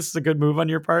sure this is a good move on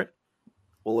your part?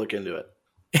 We'll look into it.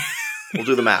 We'll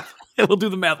do the math. We'll do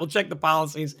the math. We'll check the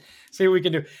policies, see what we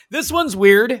can do. This one's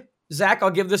weird. Zach,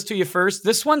 I'll give this to you first.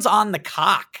 This one's on the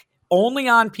cock, only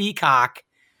on Peacock.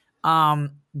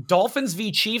 Dolphins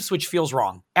v Chiefs, which feels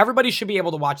wrong. Everybody should be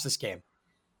able to watch this game.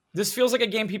 This feels like a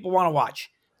game people want to watch.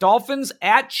 Dolphins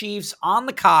at Chiefs on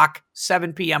the cock,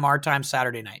 7 p.m. our time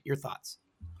Saturday night. Your thoughts?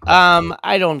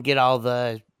 I don't get all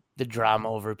the drama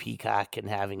over Peacock and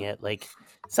having it. Like,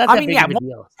 it's not that big of a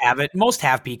deal. Most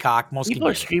have Peacock. Most people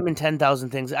are streaming 10,000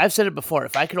 things. I've said it before.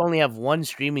 If I could only have one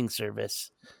streaming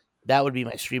service, that would be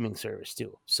my streaming service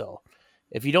too. So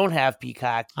if you don't have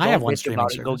Peacock, I have one streaming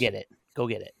service. Go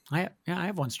get it. I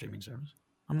have one streaming service.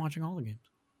 I'm watching all the games.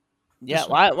 Yeah,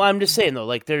 well, I'm just saying though,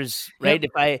 like there's right.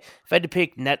 Yep. If I had to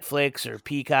pick Netflix or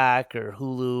Peacock or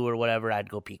Hulu or whatever, I'd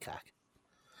go Peacock.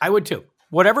 I would too.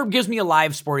 Whatever gives me a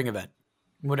live sporting event,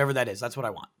 whatever that is, that's what I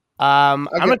want. I'm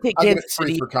gonna take Kansas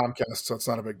City for Comcast, so it's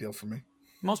not a big deal for me.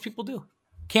 Most people do.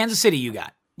 Kansas City, you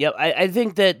got. Yep, I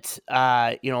think that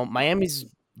Miami's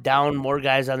down more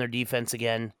guys on their defense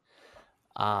again.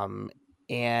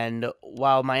 And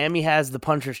while Miami has the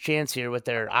puncher's chance here with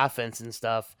their offense and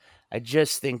stuff, I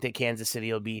just think that Kansas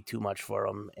City will be too much for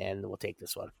them, and we'll take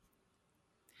this one.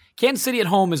 Kansas City at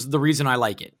home is the reason I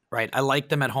like it, right? I like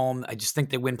them at home. I just think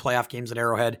they win playoff games at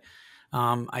Arrowhead.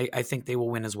 I think they will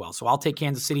win as well. So I'll take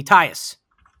Kansas City. Tyus.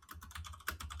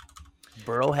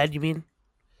 Burrowhead, you mean?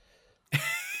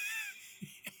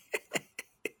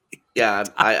 Yeah,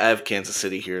 I have Kansas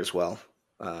City here as well.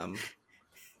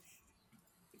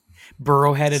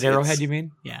 Burrowhead at Arrowhead, you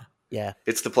mean? Yeah.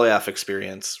 It's the playoff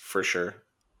experience for sure.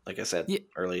 Like I said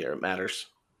earlier, it matters.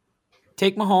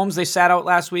 Take Mahomes. They sat out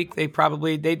last week. They've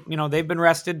been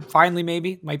rested. Finally,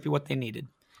 maybe might be what they needed.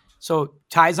 So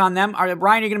ties on them. All right,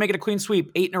 Ryan, you're going to make it a clean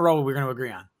sweep. 8 in a row. We're going to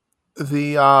agree on.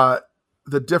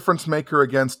 The difference maker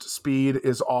against speed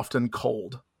is often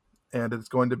cold, and it's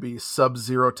going to be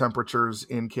sub-zero temperatures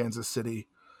in Kansas City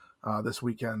this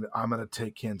weekend. I'm going to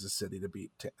take Kansas City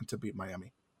to beat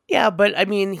Miami. Yeah, but I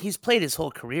mean, he's played his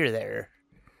whole career there,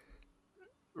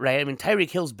 right? I mean, Tyreek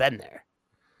Hill's been there.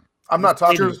 I'm not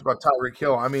talking just about Tyreek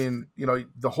Hill. I mean,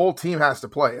 the whole team has to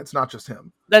play. It's not just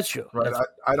him. That's true. Right.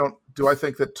 I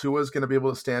think that Tua is going to be able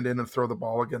to stand in and throw the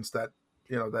ball against that,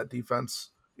 that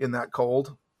defense in that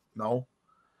cold? No.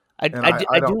 I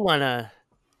do want to,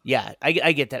 I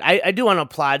get that. I do want to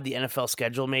applaud the NFL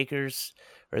schedule makers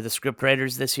or the script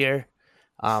writers this year.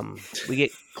 We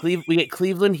get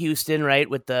Cleveland, Houston, right?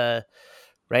 They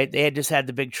had just had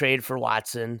the big trade for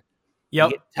Watson. Yep.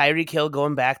 You get Tyreek Hill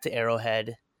going back to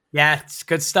Arrowhead. Yeah, it's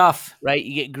good stuff. Right.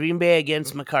 You get Green Bay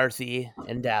against McCarthy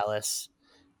and Dallas,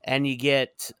 and you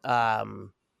get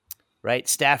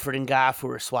Stafford and Goff who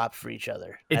are swapped for each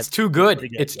other. It's too good.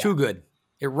 It's too good.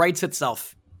 It writes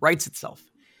itself. Let's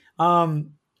go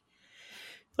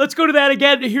to that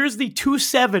again. Here's the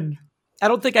 2-7. I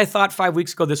don't think I thought 5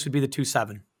 weeks ago this would be the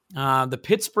 2-7. The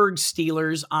Pittsburgh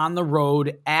Steelers on the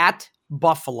road at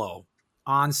Buffalo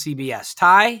on CBS.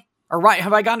 Ty or Ryan?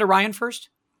 Have I gone to Ryan first?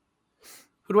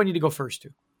 Who do I need to go first to?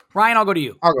 Ryan, I'll go to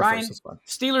you. I'll go Ryan, first. That's fine.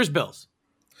 Steelers, Bills.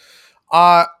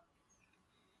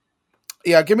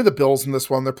 Yeah, give me the Bills in this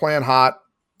one. They're playing hot.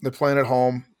 They're playing at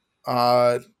home.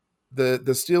 The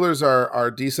Steelers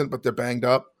are decent, but they're banged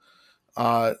up.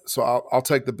 So I'll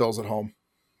take the Bills at home.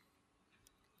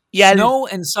 Yeah, snow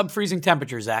and sub-freezing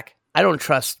temperatures, Zach. I don't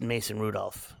trust Mason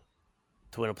Rudolph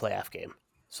to win a playoff game,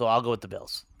 so I'll go with the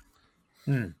Bills.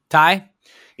 Ty?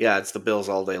 Yeah, it's the Bills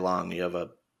all day long. You have a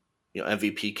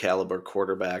MVP caliber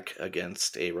quarterback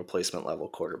against a replacement level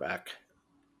quarterback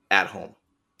at home.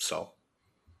 So,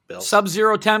 Bills.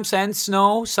 Sub-zero temps and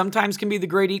snow sometimes can be the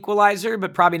great equalizer,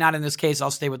 but probably not in this case. I'll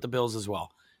stay with the Bills as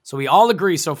well. So we all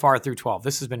agree so far through 12.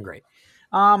 This has been great.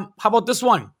 How about this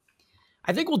one?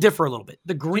 I think we'll differ a little bit.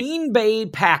 The Green Bay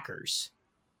Packers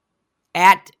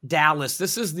at Dallas.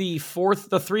 This is the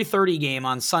 3:30 game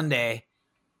on Sunday.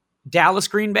 Dallas,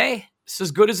 Green Bay. This is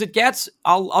as good as it gets.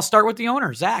 I'll start with the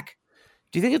owner, Zach.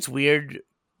 Do you think it's weird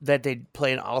that they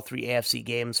play in all 3 AFC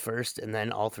games first and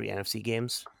then all 3 NFC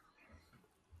games?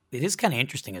 It is kind of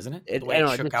interesting, isn't it? The way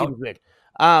it shook out. Weird.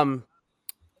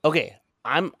 Okay,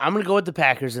 I'm gonna go with the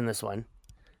Packers in this one.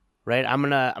 Right, I'm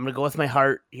gonna go with my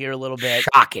heart here a little bit.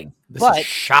 Shocking. This is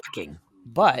shocking.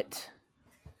 But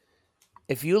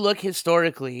if you look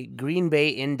historically, Green Bay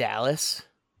in Dallas,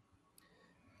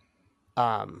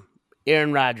 Aaron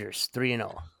Rodgers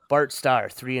 3-0, Bart Starr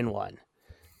 3-1,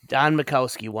 Don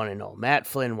Majkowski 1-0, Matt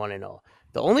Flynn 1-0.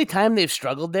 The only time they've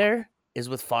struggled there is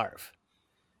with Favre,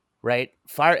 right?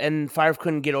 Favre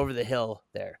couldn't get over the hill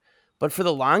there. But for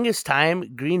the longest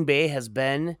time, Green Bay has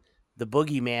been the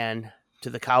boogeyman to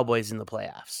the Cowboys in the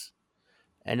playoffs.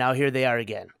 And now here they are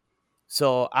again.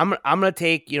 So I'm going to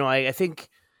take, I think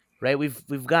right?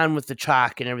 We've gone with the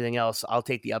chalk and everything else. I'll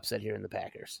take the upset here in the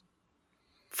Packers.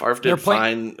 Favre They're did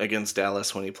fine against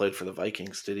Dallas when he played for the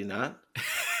Vikings, did he not?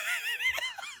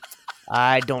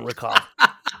 I don't recall.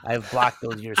 I've blocked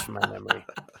those years from my memory.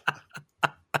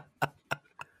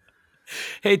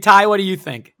 Hey, Ty, what do you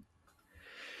think?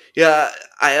 Yeah,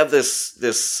 I have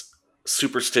this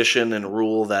superstition and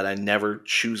rule that I never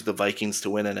choose the Vikings to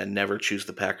win and I never choose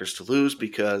the Packers to lose,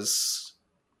 because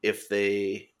if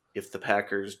the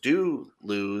Packers do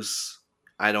lose,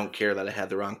 I don't care that I had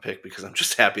the wrong pick, because I'm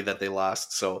just happy that they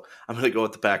lost. So I'm going to go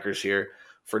with the Packers here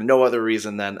for no other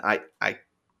reason than I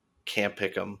can't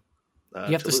pick them.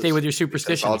 You have to stay with your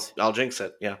superstitions. I'll jinx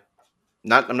it. Yeah,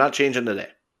 I'm not changing today.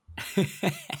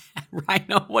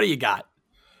 Rhino, what do you got?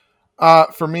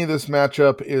 For me, this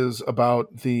matchup is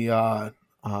about the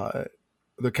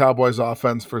Cowboys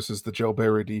offense versus the Joe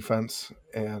Barry defense.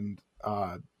 And,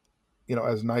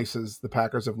 as nice as the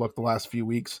Packers have looked the last few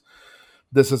weeks,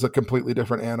 this is a completely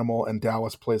different animal, and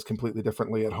Dallas plays completely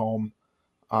differently at home.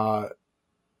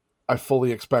 I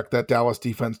fully expect that Dallas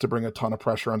defense to bring a ton of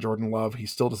pressure on Jordan Love. He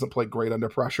still doesn't play great under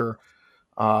pressure.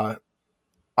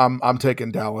 I'm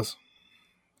taking Dallas.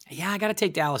 Yeah, I got to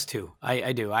take Dallas too.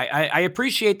 I do. I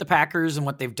appreciate the Packers and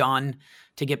what they've done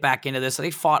to get back into this.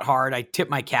 They fought hard. I tip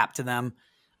my cap to them.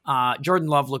 Jordan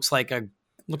Love looks like a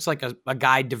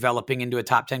guy developing into a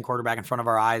top 10 quarterback in front of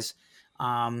our eyes.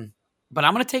 But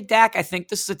I'm going to take Dak. I think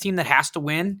this is a team that has to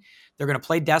win. They're going to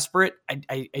play desperate.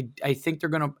 I think they're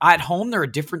going to, at home, they're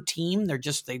a different team. They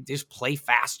just play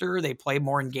faster. They play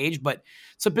more engaged, but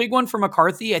it's a big one for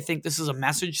McCarthy. I think this is a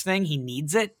message thing. He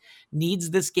needs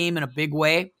this game in a big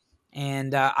way.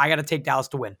 And I got to take Dallas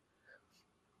to win.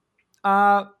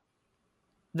 The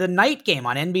night game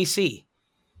on NBC,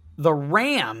 the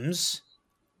Rams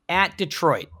at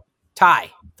Detroit.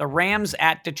 Ty, the Rams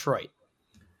at Detroit.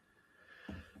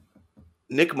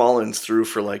 Nick Mullins threw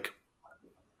for like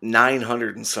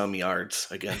 900 and some yards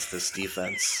against this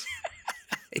defense.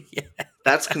 Yeah.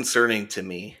 That's concerning to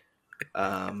me.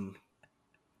 I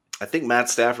think Matt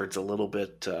Stafford's a little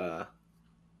bit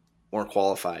more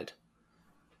qualified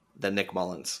than Nick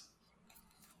Mullins.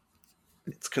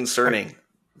 It's concerning.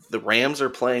 The Rams are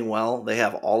playing well. They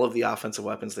have all of the offensive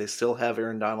weapons. They still have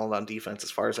Aaron Donald on defense,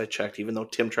 as far as I checked, even though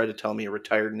Tim tried to tell me he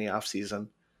retired in the offseason.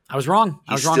 I was wrong.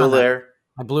 He's still there.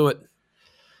 I blew it.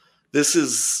 This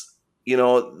is,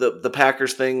 the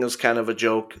Packers thing is kind of a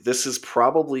joke. This is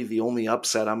probably the only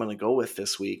upset I'm going to go with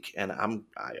this week, and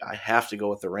I have to go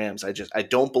with the Rams. I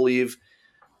don't believe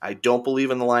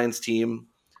in the Lions team.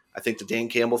 I think the Dan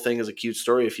Campbell thing is a cute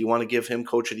story. If you want to give him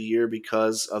Coach of the Year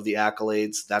because of the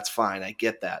accolades, that's fine. I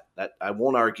get that. I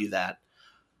won't argue that.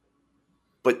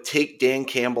 But take Dan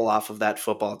Campbell off of that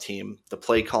football team. The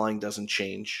play calling doesn't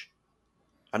change.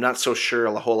 I'm not so sure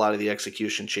a whole lot of the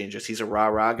execution changes. He's a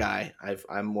rah-rah guy.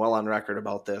 I'm well on record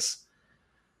about this.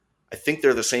 I think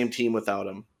they're the same team without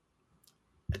him.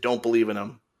 I don't believe in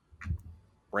him.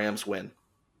 Rams win.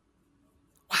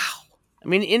 Wow. I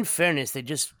mean, in fairness, they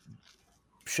just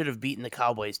should have beaten the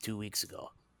Cowboys 2 weeks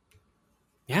ago.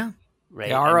 Yeah,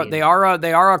 right. They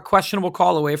are a questionable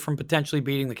call away from potentially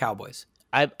beating the Cowboys.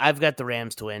 I've got the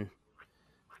Rams to win.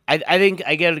 I think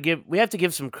we have to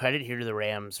give some credit here to the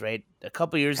Rams, right? A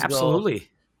couple years ago,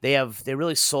 they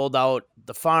really sold out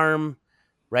the farm,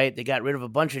 right? They got rid of a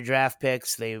bunch of draft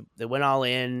picks. They went all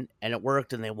in, and it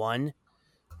worked, and they won,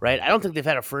 right? I don't think they've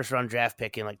had a first round draft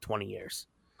pick in like 20 years.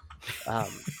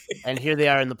 And here they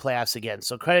are in the playoffs again.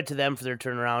 So credit to them for their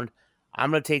turnaround. I'm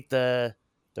going to take the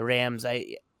Rams.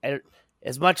 I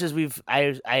as much as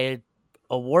I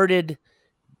awarded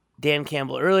Dan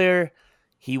Campbell earlier,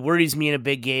 he worries me in a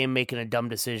big game making a dumb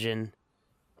decision,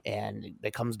 and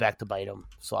it comes back to bite him.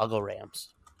 So I'll go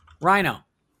Rams. Rhino.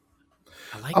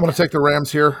 I'm going to take the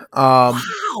Rams here.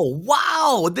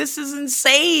 Wow. This is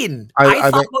insane. I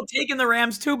thought about taking the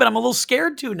Rams too, but I'm a little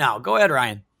scared too now. Go ahead,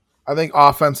 Ryan. I think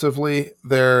offensively,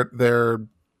 they're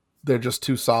just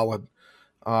too solid.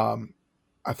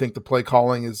 I think the play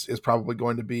calling is probably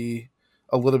going to be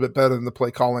a little bit better than the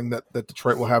play calling that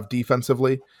Detroit will have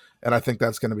defensively, and I think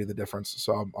that's going to be the difference.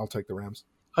 So I'll take the Rams.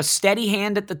 A steady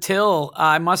hand at the till.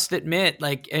 I must admit,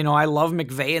 I love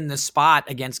McVay in this spot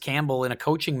against Campbell in a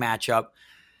coaching matchup.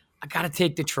 I got to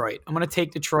take Detroit. I'm going to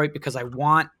take Detroit because I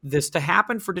want this to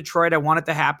happen for Detroit. I want it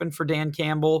to happen for Dan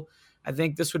Campbell. I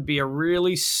think this would be a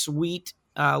really sweet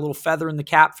little feather in the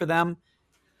cap for them.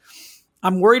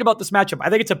 I'm worried about this matchup. I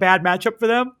think it's a bad matchup for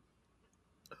them.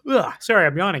 Ugh, sorry,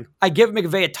 I'm yawning. I give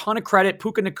McVay a ton of credit.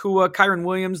 Puka Nacua, Kyron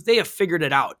Williams, they have figured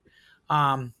it out.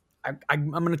 I'm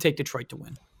going to take Detroit to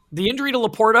win. The injury to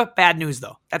Laporta, bad news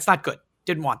though. That's not good.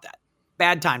 Didn't want that.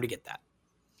 Bad time to get that.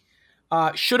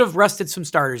 Should have rested some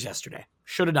starters yesterday.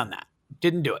 Should have done that.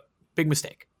 Didn't do it. Big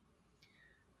mistake.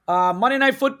 Monday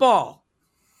Night Football.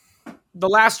 The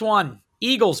last one.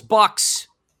 Eagles, Bucks.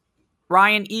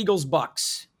 Ryan, Eagles,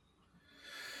 Bucks.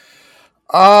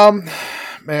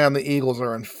 Man, the Eagles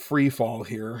are in free fall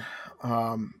here.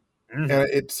 And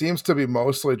it seems to be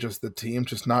mostly just the team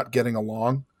just not getting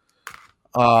along.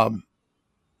 Yeah,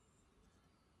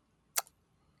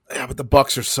 but the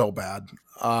Bucks are so bad.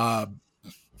 I'm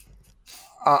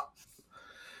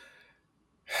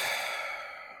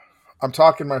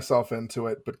talking myself into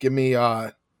it, but give me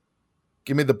the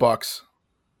Bucks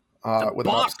with Bucks. an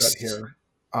upset here.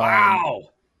 Wow.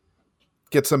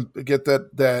 Get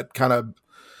that kind of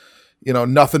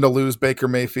nothing to lose Baker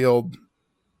Mayfield.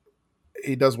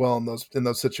 He does well in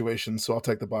those situations, so I'll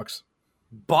take the Bucks.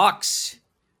 Bucks.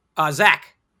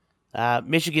 Zach.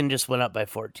 Michigan just went up by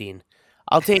 14.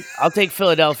 I'll take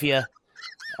Philadelphia.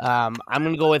 I'm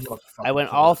going to go with I went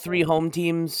all 3 home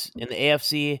teams in the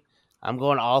AFC. I'm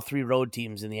going all 3 road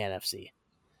teams in the NFC.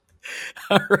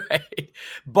 All right.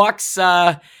 Bucks,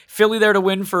 Philly there to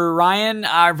win for Ryan.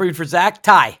 For Zach,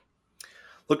 tie.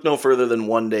 Look no further than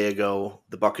one day ago,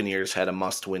 the Buccaneers had a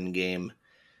must-win game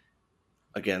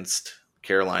against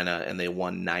Carolina, and they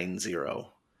won 9-0.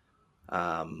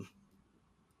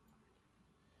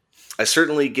 I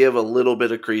certainly give a little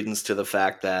bit of credence to the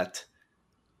fact that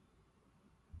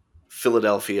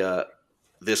Philadelphia,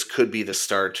 this could be the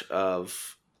start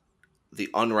of the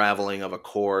unraveling of a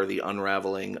core, the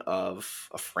unraveling of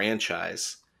a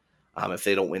franchise. If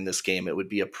they don't win this game, it would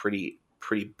be a pretty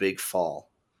big fall.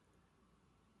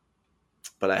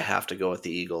 But I have to go with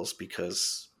the Eagles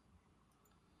because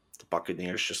the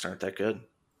Buccaneers just aren't that good.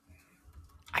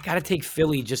 I got to take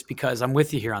Philly just because I'm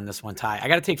with you here on this one, Ty. I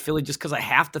got to take Philly just because I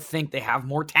have to think they have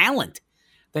more talent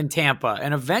than Tampa.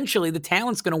 And eventually the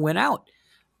talent's going to win out.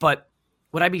 But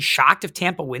would I be shocked if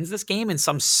Tampa wins this game in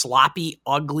some sloppy,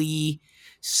 ugly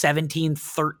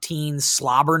 17-13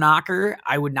 slobber knocker?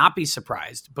 I would not be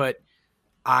surprised. But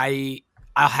I'll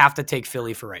have to take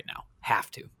Philly for right now.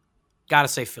 Have to. Got to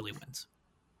say Philly wins.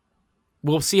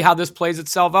 We'll see how this plays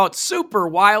itself out. Super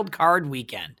wild card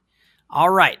weekend. All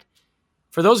right.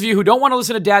 For those of you who don't want to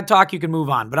listen to Dad Talk, you can move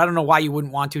on. But I don't know why you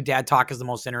wouldn't want to. Dad Talk is the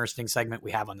most interesting segment we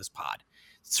have on this pod.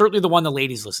 It's certainly the one the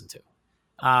ladies listen to.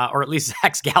 Or at least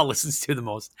Zach's gal listens to the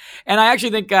most. And I actually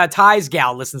think Ty's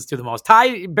gal listens to the most.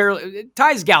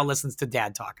 Ty's gal listens to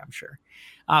Dad Talk, I'm sure.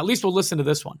 At least we'll listen to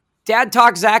this one. Dad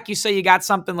Talk, Zach, you say you got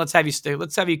something. Let's have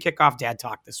you kick off Dad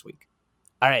Talk this week.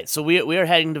 All right, so we are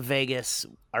heading to Vegas.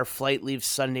 Our flight leaves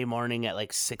Sunday morning at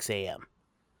like 6 a.m.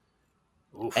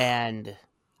 Oof. And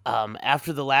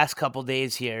after the last couple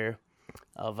days here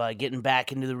of getting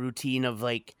back into the routine of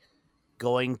like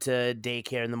going to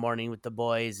daycare in the morning with the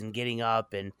boys and getting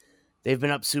up, and they've been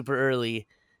up super early,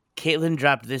 Caitlin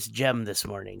dropped this gem this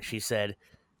morning. She said,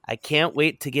 "I can't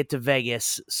wait to get to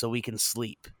Vegas so we can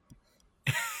sleep."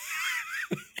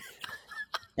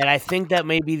 And I think that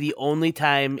may be the only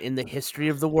time in the history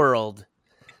of the world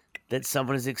that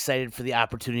someone is excited for the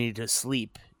opportunity to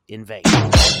sleep in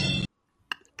Vegas.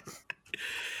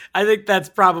 I think that's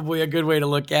probably a good way to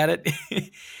look at it.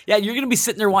 Yeah, you're going to be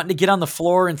sitting there wanting to get on the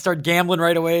floor and start gambling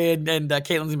right away. And Caitlin's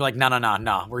going to be like,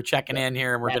 no. We're checking in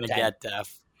here and we're going to get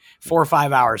 4 or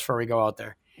 5 hours before we go out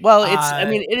there. Well,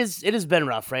 it has been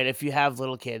rough, right? If you have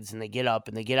little kids and they get up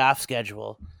and they get off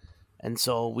schedule. And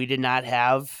so we did not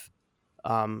have...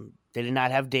 they did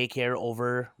not have daycare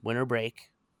over winter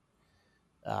break.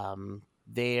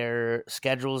 Their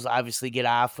schedules obviously get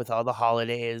off with all the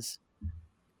holidays,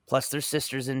 plus their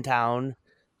sister's in town.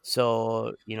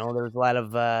 So, there's a lot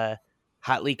of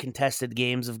hotly contested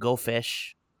games of Go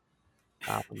Fish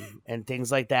and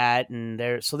things like that. And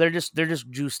they're just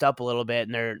juiced up a little bit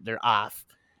and they're off.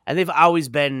 And they've always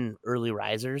been early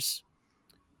risers,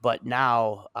 but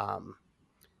now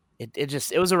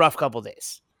it was a rough couple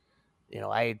days.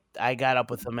 I got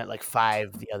up with them at like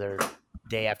 5 the other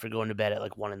day after going to bed at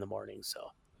like 1 a.m.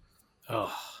 So,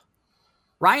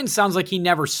 Ryan sounds like he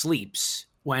never sleeps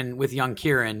when with young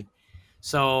Kieran.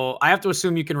 So I have to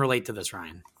assume you can relate to this,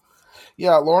 Ryan.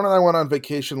 Yeah, Lauren and I went on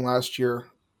vacation last year,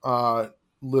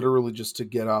 literally just to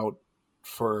get out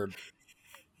for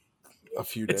a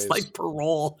few days. It's like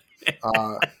parole.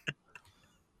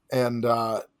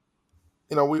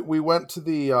 We went to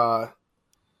the.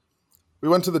 We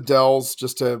went to the Dells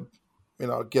just to,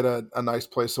 get a nice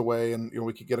place away, and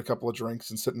we could get a couple of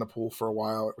drinks and sit in the pool for a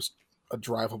while. It was a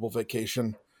drivable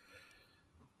vacation.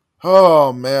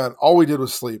 Oh man, all we did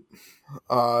was sleep.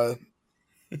 We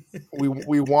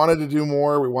wanted to do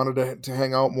more. We wanted to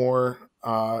hang out more,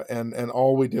 and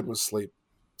all we did was sleep.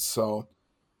 So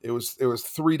it was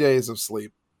 3 days of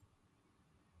sleep,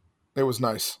 It was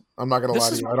nice. I'm not going to lie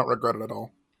to you. I don't regret it at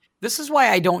all. This is why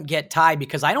I don't get Ty,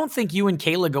 because I don't think you and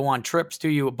Kayla go on trips to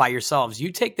you by yourselves.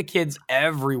 You take the kids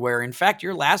everywhere. In fact,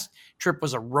 your last trip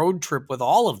was a road trip with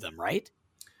all of them, right?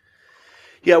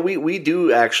 Yeah, we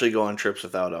do actually go on trips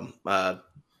without them.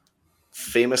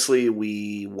 Famously,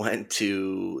 we went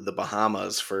to the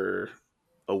Bahamas for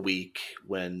a week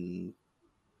when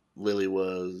Lily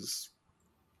was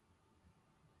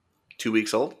 2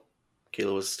 weeks old.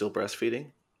 Kayla was still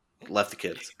breastfeeding. Left the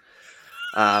kids.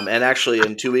 And actually,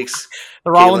 in 2 weeks,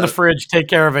 they're all in the fridge. Take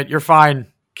care of it. You're fine.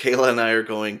 Kayla and I are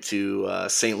going to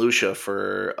St. Lucia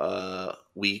for a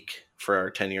week for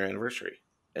our 10-year anniversary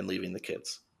and leaving the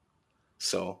kids.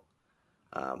 So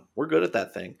we're good at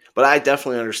that thing. But I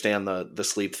definitely understand the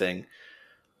sleep thing.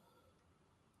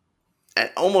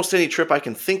 At almost any trip I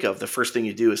can think of, the first thing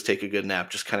you do is take a good nap,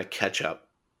 just kind of catch up.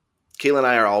 Kayla and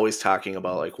I are always talking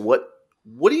about, like, what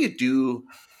do you do,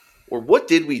 or what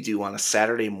did we do on a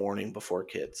Saturday morning before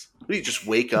kids? Do you just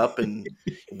wake up and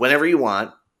whenever you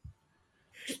want,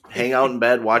 hang out in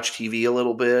bed, watch TV a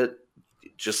little bit,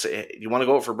 just say, you want to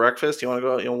go out for breakfast? You want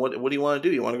to go, what do you want to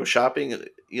do? You want to go shopping?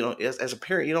 As a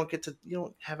parent, you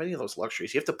don't have any of those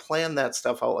luxuries. You have to plan that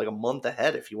stuff out like a month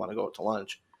ahead if you want to go out to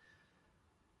lunch.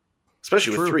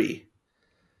 Especially with 3.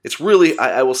 It's really,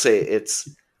 I will say, it's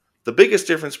the biggest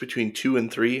difference between 2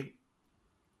 and 3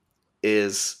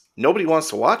 is nobody wants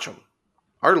to watch them.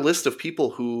 Our list of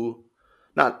people who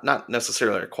not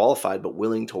necessarily are qualified, but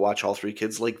willing to watch all 3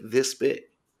 kids, like this big,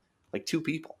 like 2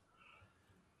 people.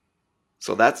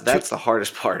 So that's the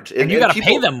hardest part. And you got to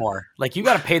pay them more. Like, you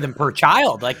got to pay them per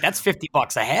child. Like, that's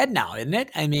 $50 a head now, isn't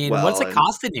it? I mean, what's it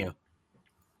costing you?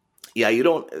 Yeah, I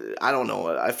don't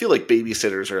know. I feel like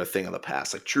babysitters are a thing of the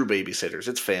past. Like, true babysitters,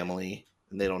 it's family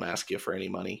and they don't ask you for any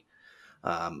money.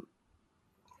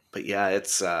 But yeah,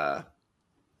 it's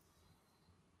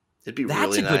it'd be That's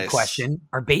really nice. That's a good question.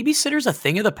 Are babysitters a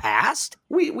thing of the past?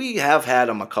 We have had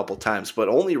them a couple times, but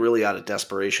only really out of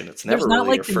desperation. It's never really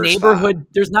like your the first neighborhood. stop.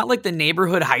 There's not like the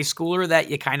neighborhood high schooler that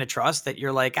you kind of trust, that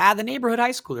you're like, the neighborhood high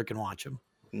schooler can watch them.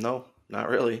 No, not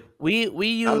really. We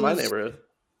used, not in my neighborhood.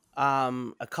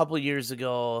 A couple years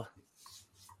ago,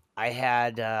 I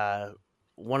had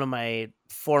one of my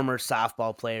former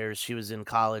softball players. She was in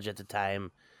college at the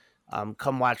time.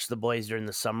 Come watch the boys during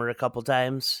the summer a couple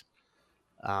times.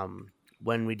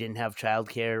 When we didn't have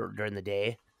childcare during the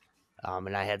day.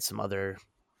 And I had some other,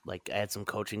 I had some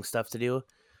coaching stuff to do.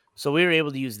 So we were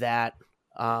able to use that.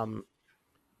 I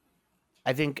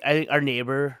think our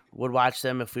neighbor would watch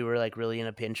them if we were really in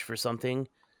a pinch for something.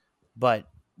 But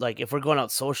if we're going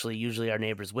out socially, usually our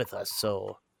neighbor's with us.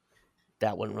 So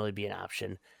that wouldn't really be an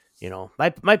option.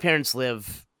 My parents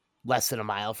live less than a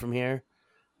mile from here.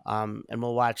 And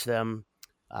we'll watch them.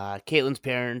 Caitlin's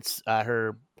parents,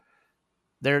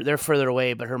 they're further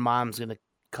away, but her mom's going to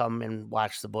come and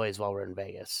watch the boys while we're in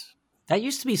Vegas. That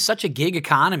used to be such a gig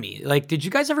economy. Did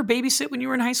you guys ever babysit when you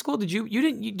were in high school? Did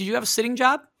you have a sitting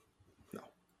job? No.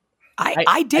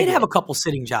 I did have a couple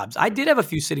sitting jobs. I did have a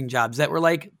few sitting jobs that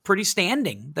were pretty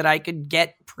standing that I could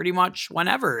get pretty much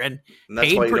whenever and that's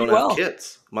paid why you pretty don't well. Have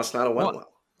kids. Must not have went well.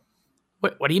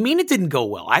 What do you mean it didn't go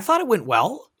well? I thought it went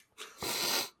well.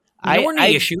 There weren't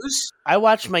any issues. I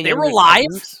watched my they were live.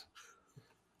 Cousins,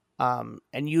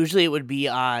 and usually it would be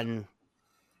on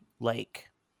the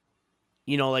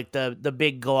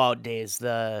big go out days,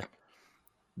 the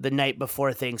night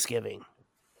before Thanksgiving.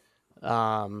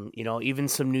 Even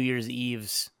some New Year's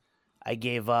Eves I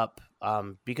gave up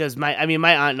because my aunt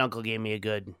and uncle gave me a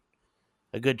good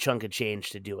chunk of change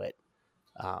to do it.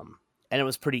 And it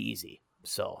was pretty easy.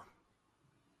 So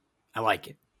I like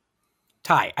it.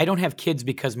 Ty, I don't have kids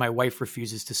because my wife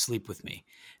refuses to sleep with me.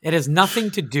 It has nothing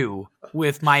to do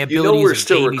with my ability we're as a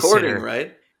still babysitter. Recording,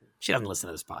 right? She doesn't listen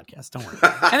to this podcast. Don't worry.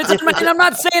 And I'm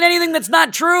not saying anything that's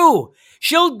not true.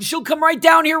 She'll come right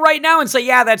down here right now and say,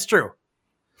 yeah, that's true.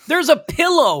 There's a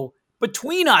pillow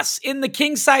between us in the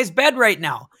king size bed right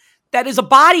now. That is a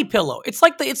body pillow. It's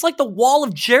like the wall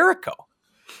of Jericho.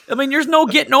 I mean, there's no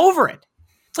getting over it.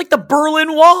 It's like the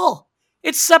Berlin Wall.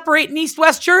 It's separating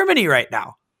East-West Germany right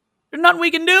now. There's nothing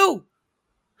we can do.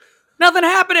 Nothing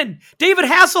happening. David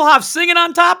Hasselhoff singing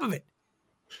on top of it.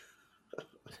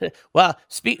 Well,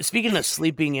 speaking of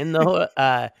sleeping in, though,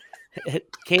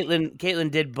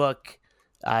 Caitlin did book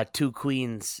 2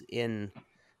 queens in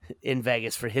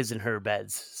Vegas for his and her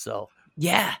beds. So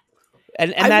yeah,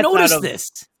 and I've noticed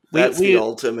this. That's the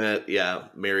ultimate,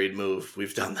 married move.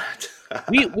 We've done that.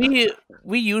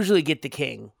 we usually get the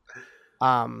king,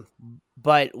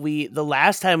 but the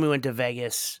last time we went to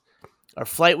Vegas, our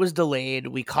flight was delayed.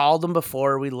 We called them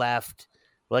before we left.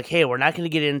 We're like, hey, we're not going to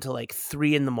get in until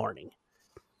 3 a.m.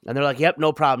 And they're like, yep,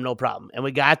 no problem, no problem. And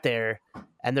we got there,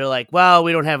 and they're like, well,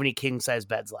 we don't have any king-size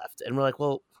beds left. And we're like,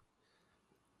 well,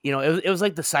 it was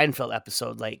like the Seinfeld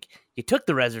episode. Like, you took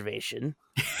the reservation.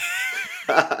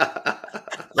 We called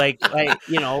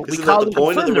the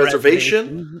point of the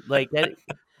reservation? Like that.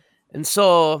 And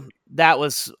so that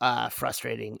was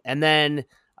frustrating. And then,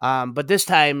 but this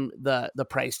time the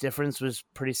price difference was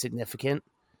pretty significant.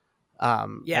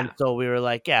 And so we were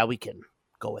like, yeah, we can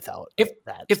go without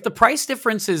that. If the price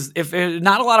difference is, if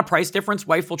not a lot of price difference,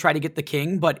 wife will try to get the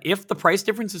king. But if the price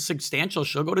difference is substantial,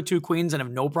 she'll go to 2 queens and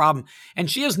have no problem. And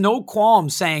she has no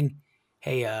qualms saying,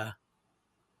 hey,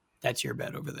 that's your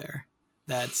bed over there.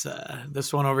 That's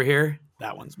this one over here.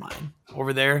 That one's mine.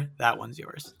 Over there, that one's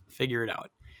yours. Figure it out.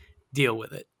 Deal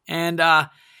with it. And,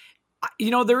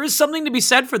 there is something to be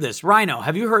said for this. Rhino,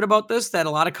 have you heard about this? That a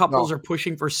lot of couples are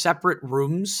pushing for separate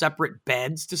rooms, separate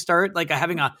beds to start, like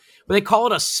having what they call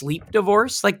it, a sleep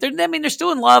divorce. Like they're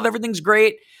still in love. Everything's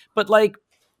great, but like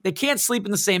they can't sleep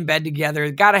in the same bed together.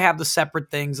 They got to have the separate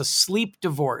things, a sleep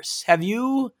divorce. Have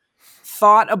you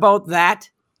thought about that?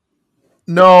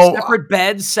 No. Separate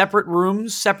beds, separate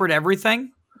rooms, separate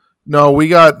everything? No, we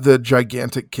got the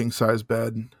gigantic king-size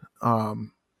bed.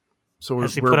 So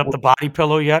has he put up the body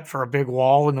pillow yet for a big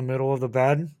wall in the middle of the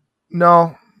bed?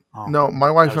 No, no. My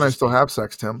wife and I still have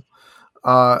sex, Tim.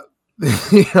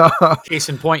 Case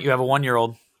in point, you have a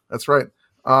 1-year-old. That's right.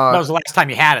 That was the last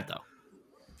time you had it, though.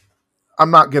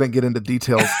 I'm not going to get into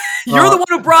details. You're the one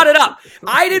who brought it up.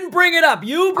 I didn't bring it up.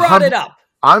 You brought it up.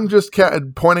 I'm just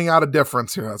pointing out a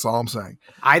difference here. That's all I'm saying.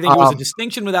 I think it was a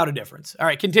distinction without a difference. All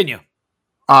right, continue.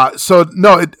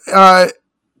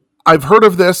 I've heard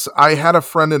of this. I had a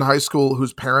friend in high school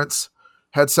whose parents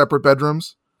had separate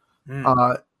bedrooms.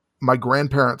 My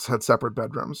grandparents had separate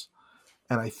bedrooms.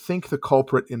 And I think the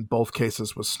culprit in both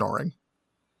cases was snoring.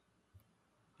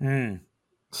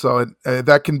 So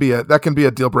that can be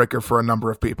a deal breaker for a number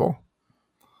of people.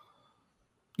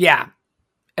 Yeah.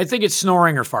 I think it's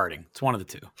snoring or farting. It's one of the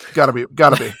two. Gotta be.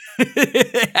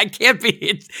 I can't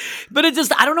be. But it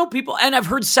just, I don't know, people. And I've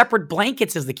heard separate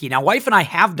blankets is the key. Now, wife and I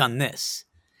have done this.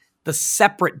 The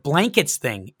separate blankets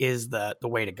thing is the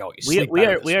way to go.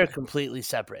 We are completely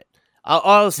separate.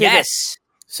 I'll say yes.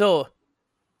 This.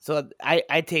 So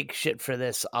I take shit for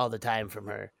this all the time from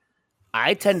her.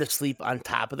 I tend to sleep on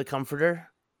top of the comforter,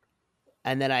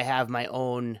 and then I have my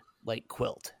own like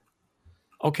quilt.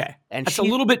 Okay. And that's a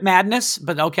little bit madness,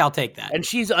 but okay, I'll take that. And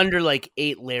she's under like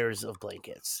 8 layers of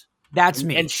blankets. That's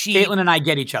me. And Caitlin and I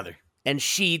get each other. And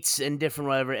sheets and different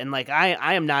whatever. And like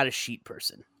I am not a sheet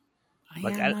person. I'm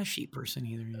not a sheet person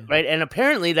either. Yeah. Right. And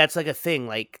apparently that's like a thing.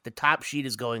 Like the top sheet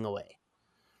is going away.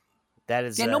 That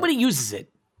is nobody uses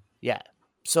it. Yeah.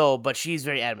 So, but she's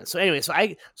very adamant. So anyway,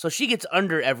 so she gets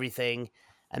under everything,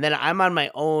 and then I'm on my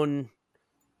own,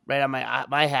 right on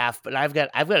my half. But I've got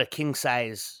a king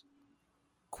size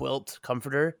quilt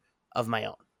comforter of my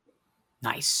own.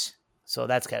 Nice. So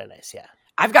that's kind of nice. Yeah.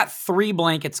 I've got 3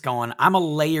 blankets going. I'm a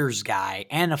layers guy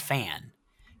and a fan.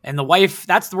 And the wife,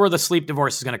 that's where the sleep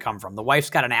divorce is going to come from. The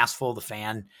wife's got an ass full of the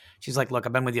fan. She's like, look,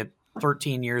 I've been with you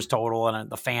 13 years total, and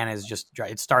the fan is just,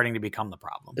 it's starting to become the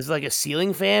problem. Is it like a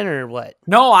ceiling fan or what?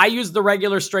 No, I use the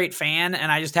regular straight fan,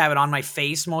 and I just have it on my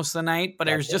face most of the night, but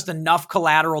there's just enough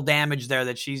collateral damage there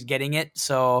that she's getting it.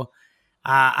 So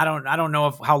I don't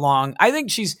know how long. I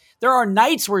think there are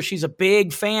nights where she's a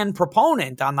big fan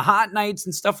proponent on the hot nights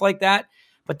and stuff like that.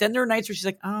 But then there are nights where she's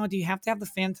like, oh, do you have to have the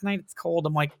fan tonight? It's cold.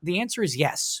 I'm like, the answer is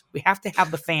yes. We have to have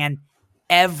the fan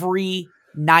every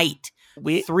night.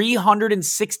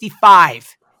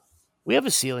 365. We have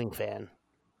a ceiling fan.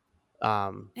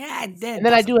 And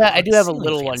then I do have a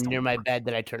little one near my bed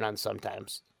that I turn on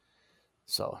sometimes.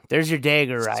 So there's your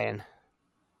dagger, Ryan.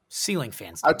 Ceiling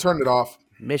fans. I turned it off.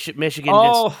 Michigan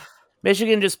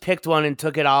just picked one and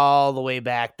took it all the way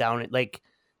back down at like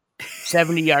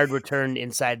 70-yard return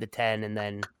inside the 10 and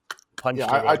then punched it in.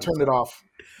 I turned it off.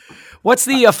 What's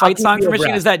the fight song for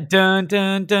Michigan? Is that dun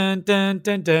dun dun dun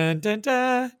dun dun dun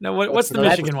dun? No, what's the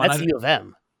Michigan one? That's U of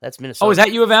M. That's Minnesota. Oh, is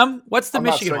that U of M? What's the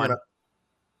Michigan one?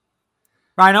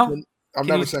 Rhino?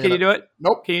 Can you do it?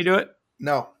 Nope. Can you do it?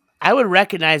 No. I would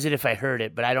recognize it if I heard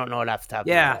it, but I don't know it off the top of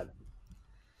my head.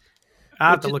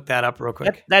 I'll have to look that up real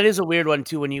quick. That is a weird one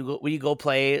too. When you go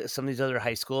play some of these other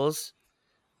high schools,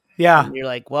 yeah, and you're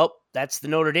like, well, that's the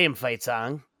Notre Dame fight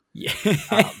song, yeah,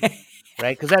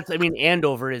 right? Because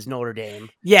Andover is Notre Dame.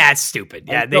 Yeah, it's stupid.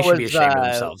 Yeah, they should be ashamed of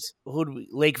themselves.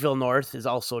 Lakeville North is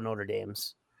also Notre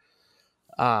Dame's.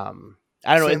 I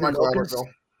don't know.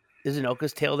 Isn't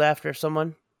Oka's tailed after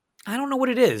someone? I don't know what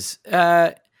it is.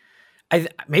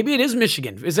 Maybe it is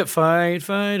Michigan. Is it fight?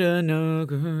 No,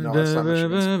 it's not Michigan.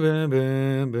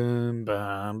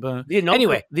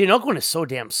 Anyway, the Anoka one is so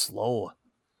damn slow.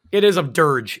 it is a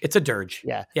dirge. It's a dirge.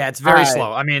 Yeah. Yeah, it's very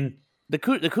slow. I mean, the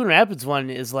Coon Rapids one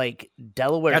is like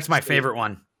Delaware. That's my favorite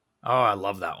one. Oh, I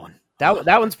love that one.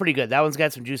 That one's pretty good. That one's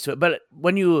got some juice to it. But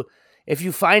if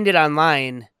you find it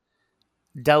online,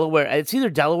 Delaware, it's either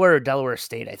Delaware or Delaware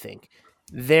State, I think.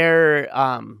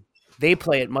 They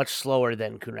play it much slower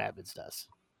than Coon Rapids does.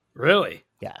 Really?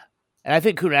 Yeah. And I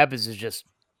think Coon Rapids is just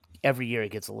every year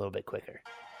it gets a little bit quicker.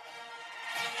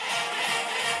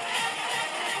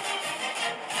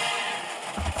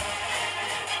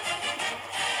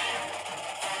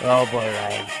 Oh boy,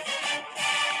 Ryan.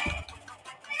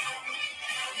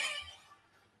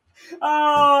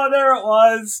 Oh, there it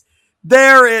was.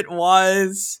 There it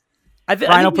was.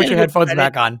 Rhino, put your headphones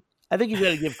back on. I think you've got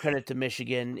to give credit to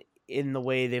Michigan in the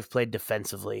way they've played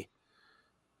defensively.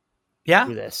 Yeah.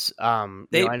 Through this.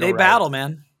 They battle,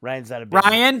 man. Ryan's not a big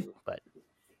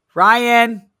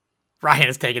Ryan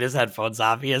is taking his headphones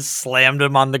off. He has slammed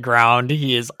them on the ground.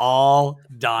 He is all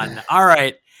done. All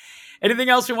right. Anything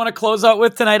else we want to close out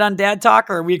with tonight on Dad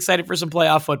Talk, or are we excited for some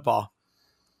playoff football?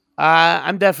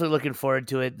 I'm definitely looking forward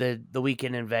to it. The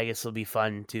weekend in Vegas will be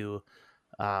fun too.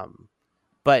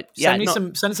 But yeah,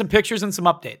 send us some pictures and some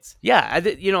updates. Yeah,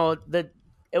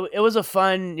 it was a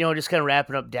fun, just kind of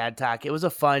wrapping up Dad Talk. It was a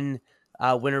fun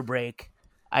winter break.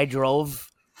 I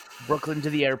drove Brooklyn to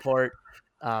the airport.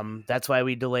 That's why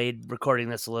we delayed recording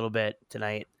this a little bit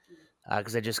tonight,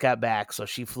 because I just got back. So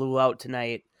she flew out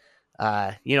tonight.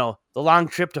 The long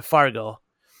trip to Fargo.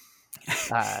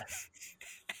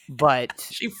 But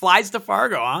she flies to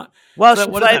Fargo, huh?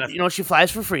 Well, she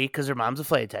flies for free because her mom's a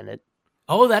flight attendant.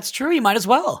 Oh, that's true. You might as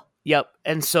well. Yep.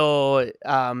 And so,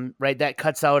 that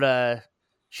cuts out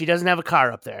she doesn't have a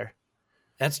car up there.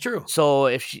 That's true. So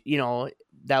if she,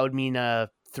 that would mean a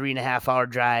 3.5 hour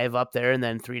drive up there and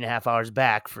then 3.5 hours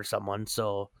back for someone.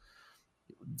 So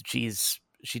she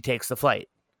takes the flight.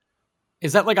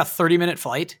 Is that like a 30-minute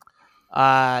flight?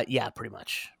 Yeah, pretty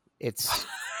much. It's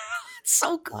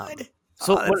so good.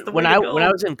 So when I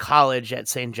was in college at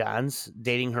St. John's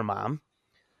dating her mom,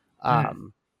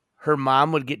 her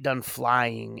mom would get done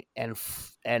flying and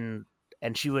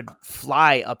she would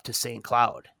fly up to St.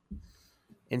 Cloud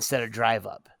instead of drive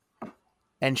up.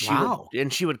 And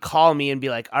she would call me and be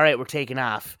like, "All right, we're taking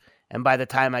off." And by the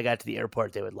time I got to the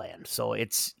airport, they would land. So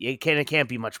it can't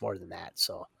be much more than that.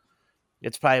 So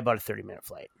it's probably about a 30-minute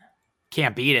flight.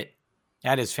 Can't beat it.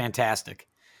 That is fantastic.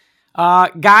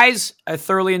 Guys, I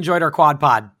thoroughly enjoyed our quad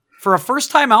pod. For a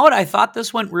first time out, I thought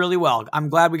this went really well. I'm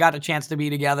glad we got a chance to be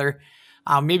together.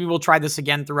 Maybe we'll try this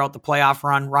again throughout the playoff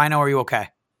run. Rhino, are you okay?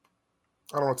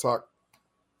 I don't want to talk.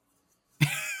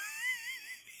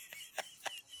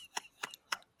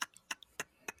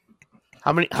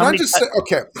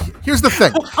 Okay, here's the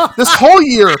thing.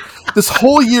 This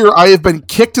whole year, I have been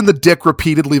kicked in the dick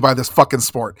repeatedly by this fucking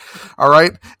sport. All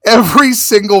right? Every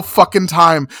single fucking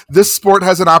time this sport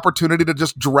has an opportunity to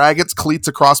just drag its cleats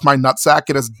across my nutsack,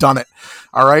 it has done it.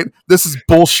 All right? This is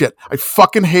bullshit. I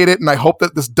fucking hate it, and I hope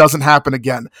that this doesn't happen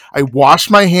again. I wash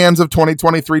my hands of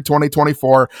 2023,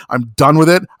 2024. I'm done with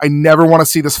it. I never want to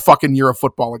see this fucking year of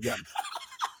football again.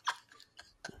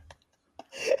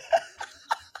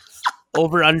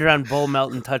 Over under on Bull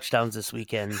Melton touchdowns this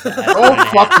weekend. Oh,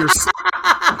 fuck yourself.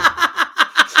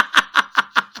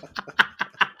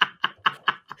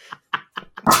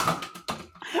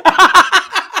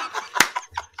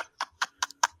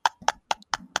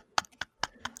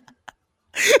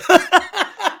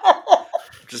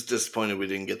 Just disappointed we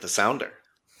didn't get the sounder.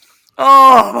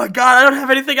 Oh my God, I don't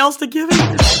have anything else to give you.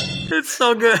 It's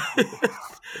so good.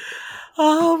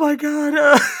 Oh my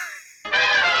God.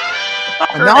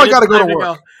 And now I got to go to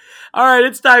work. All right,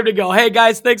 it's time to go. Hey,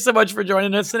 guys, thanks so much for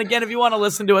joining us. And again, if you want to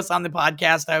listen to us on the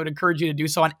podcast, I would encourage you to do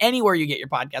so on anywhere you get your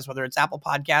podcast, whether it's Apple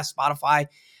Podcasts, Spotify,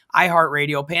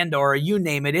 iHeartRadio, Pandora, you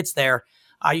name it, it's there.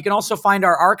 You can also find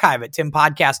our archive at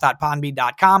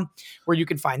timpodcast.podbean.com, where you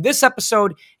can find this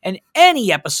episode and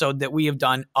any episode that we have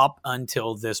done up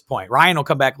until this point. Ryan will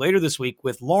come back later this week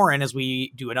with Lauren as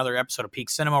we do another episode of Peak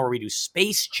Cinema where we do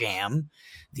Space Jam,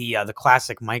 the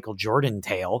classic Michael Jordan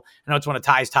tale. I know it's one of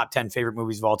Ty's top 10 favorite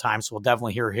movies of all time, so we'll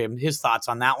definitely hear his thoughts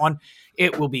on that one.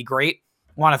 It will be great.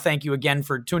 I want to thank you again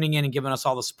for tuning in and giving us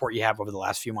all the support you have over the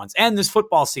last few months and this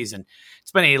football season.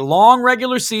 It's been a long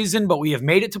regular season, but we have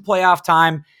made it to playoff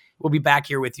time. We'll be back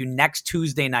here with you next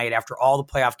Tuesday night after all the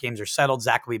playoff games are settled.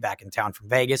 Zach will be back in town from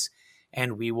Vegas,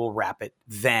 and we will wrap it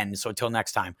then. So until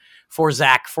next time, for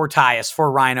Zach, for Tyus,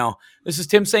 for Rhino, this is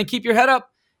Tim saying keep your head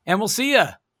up, and we'll see you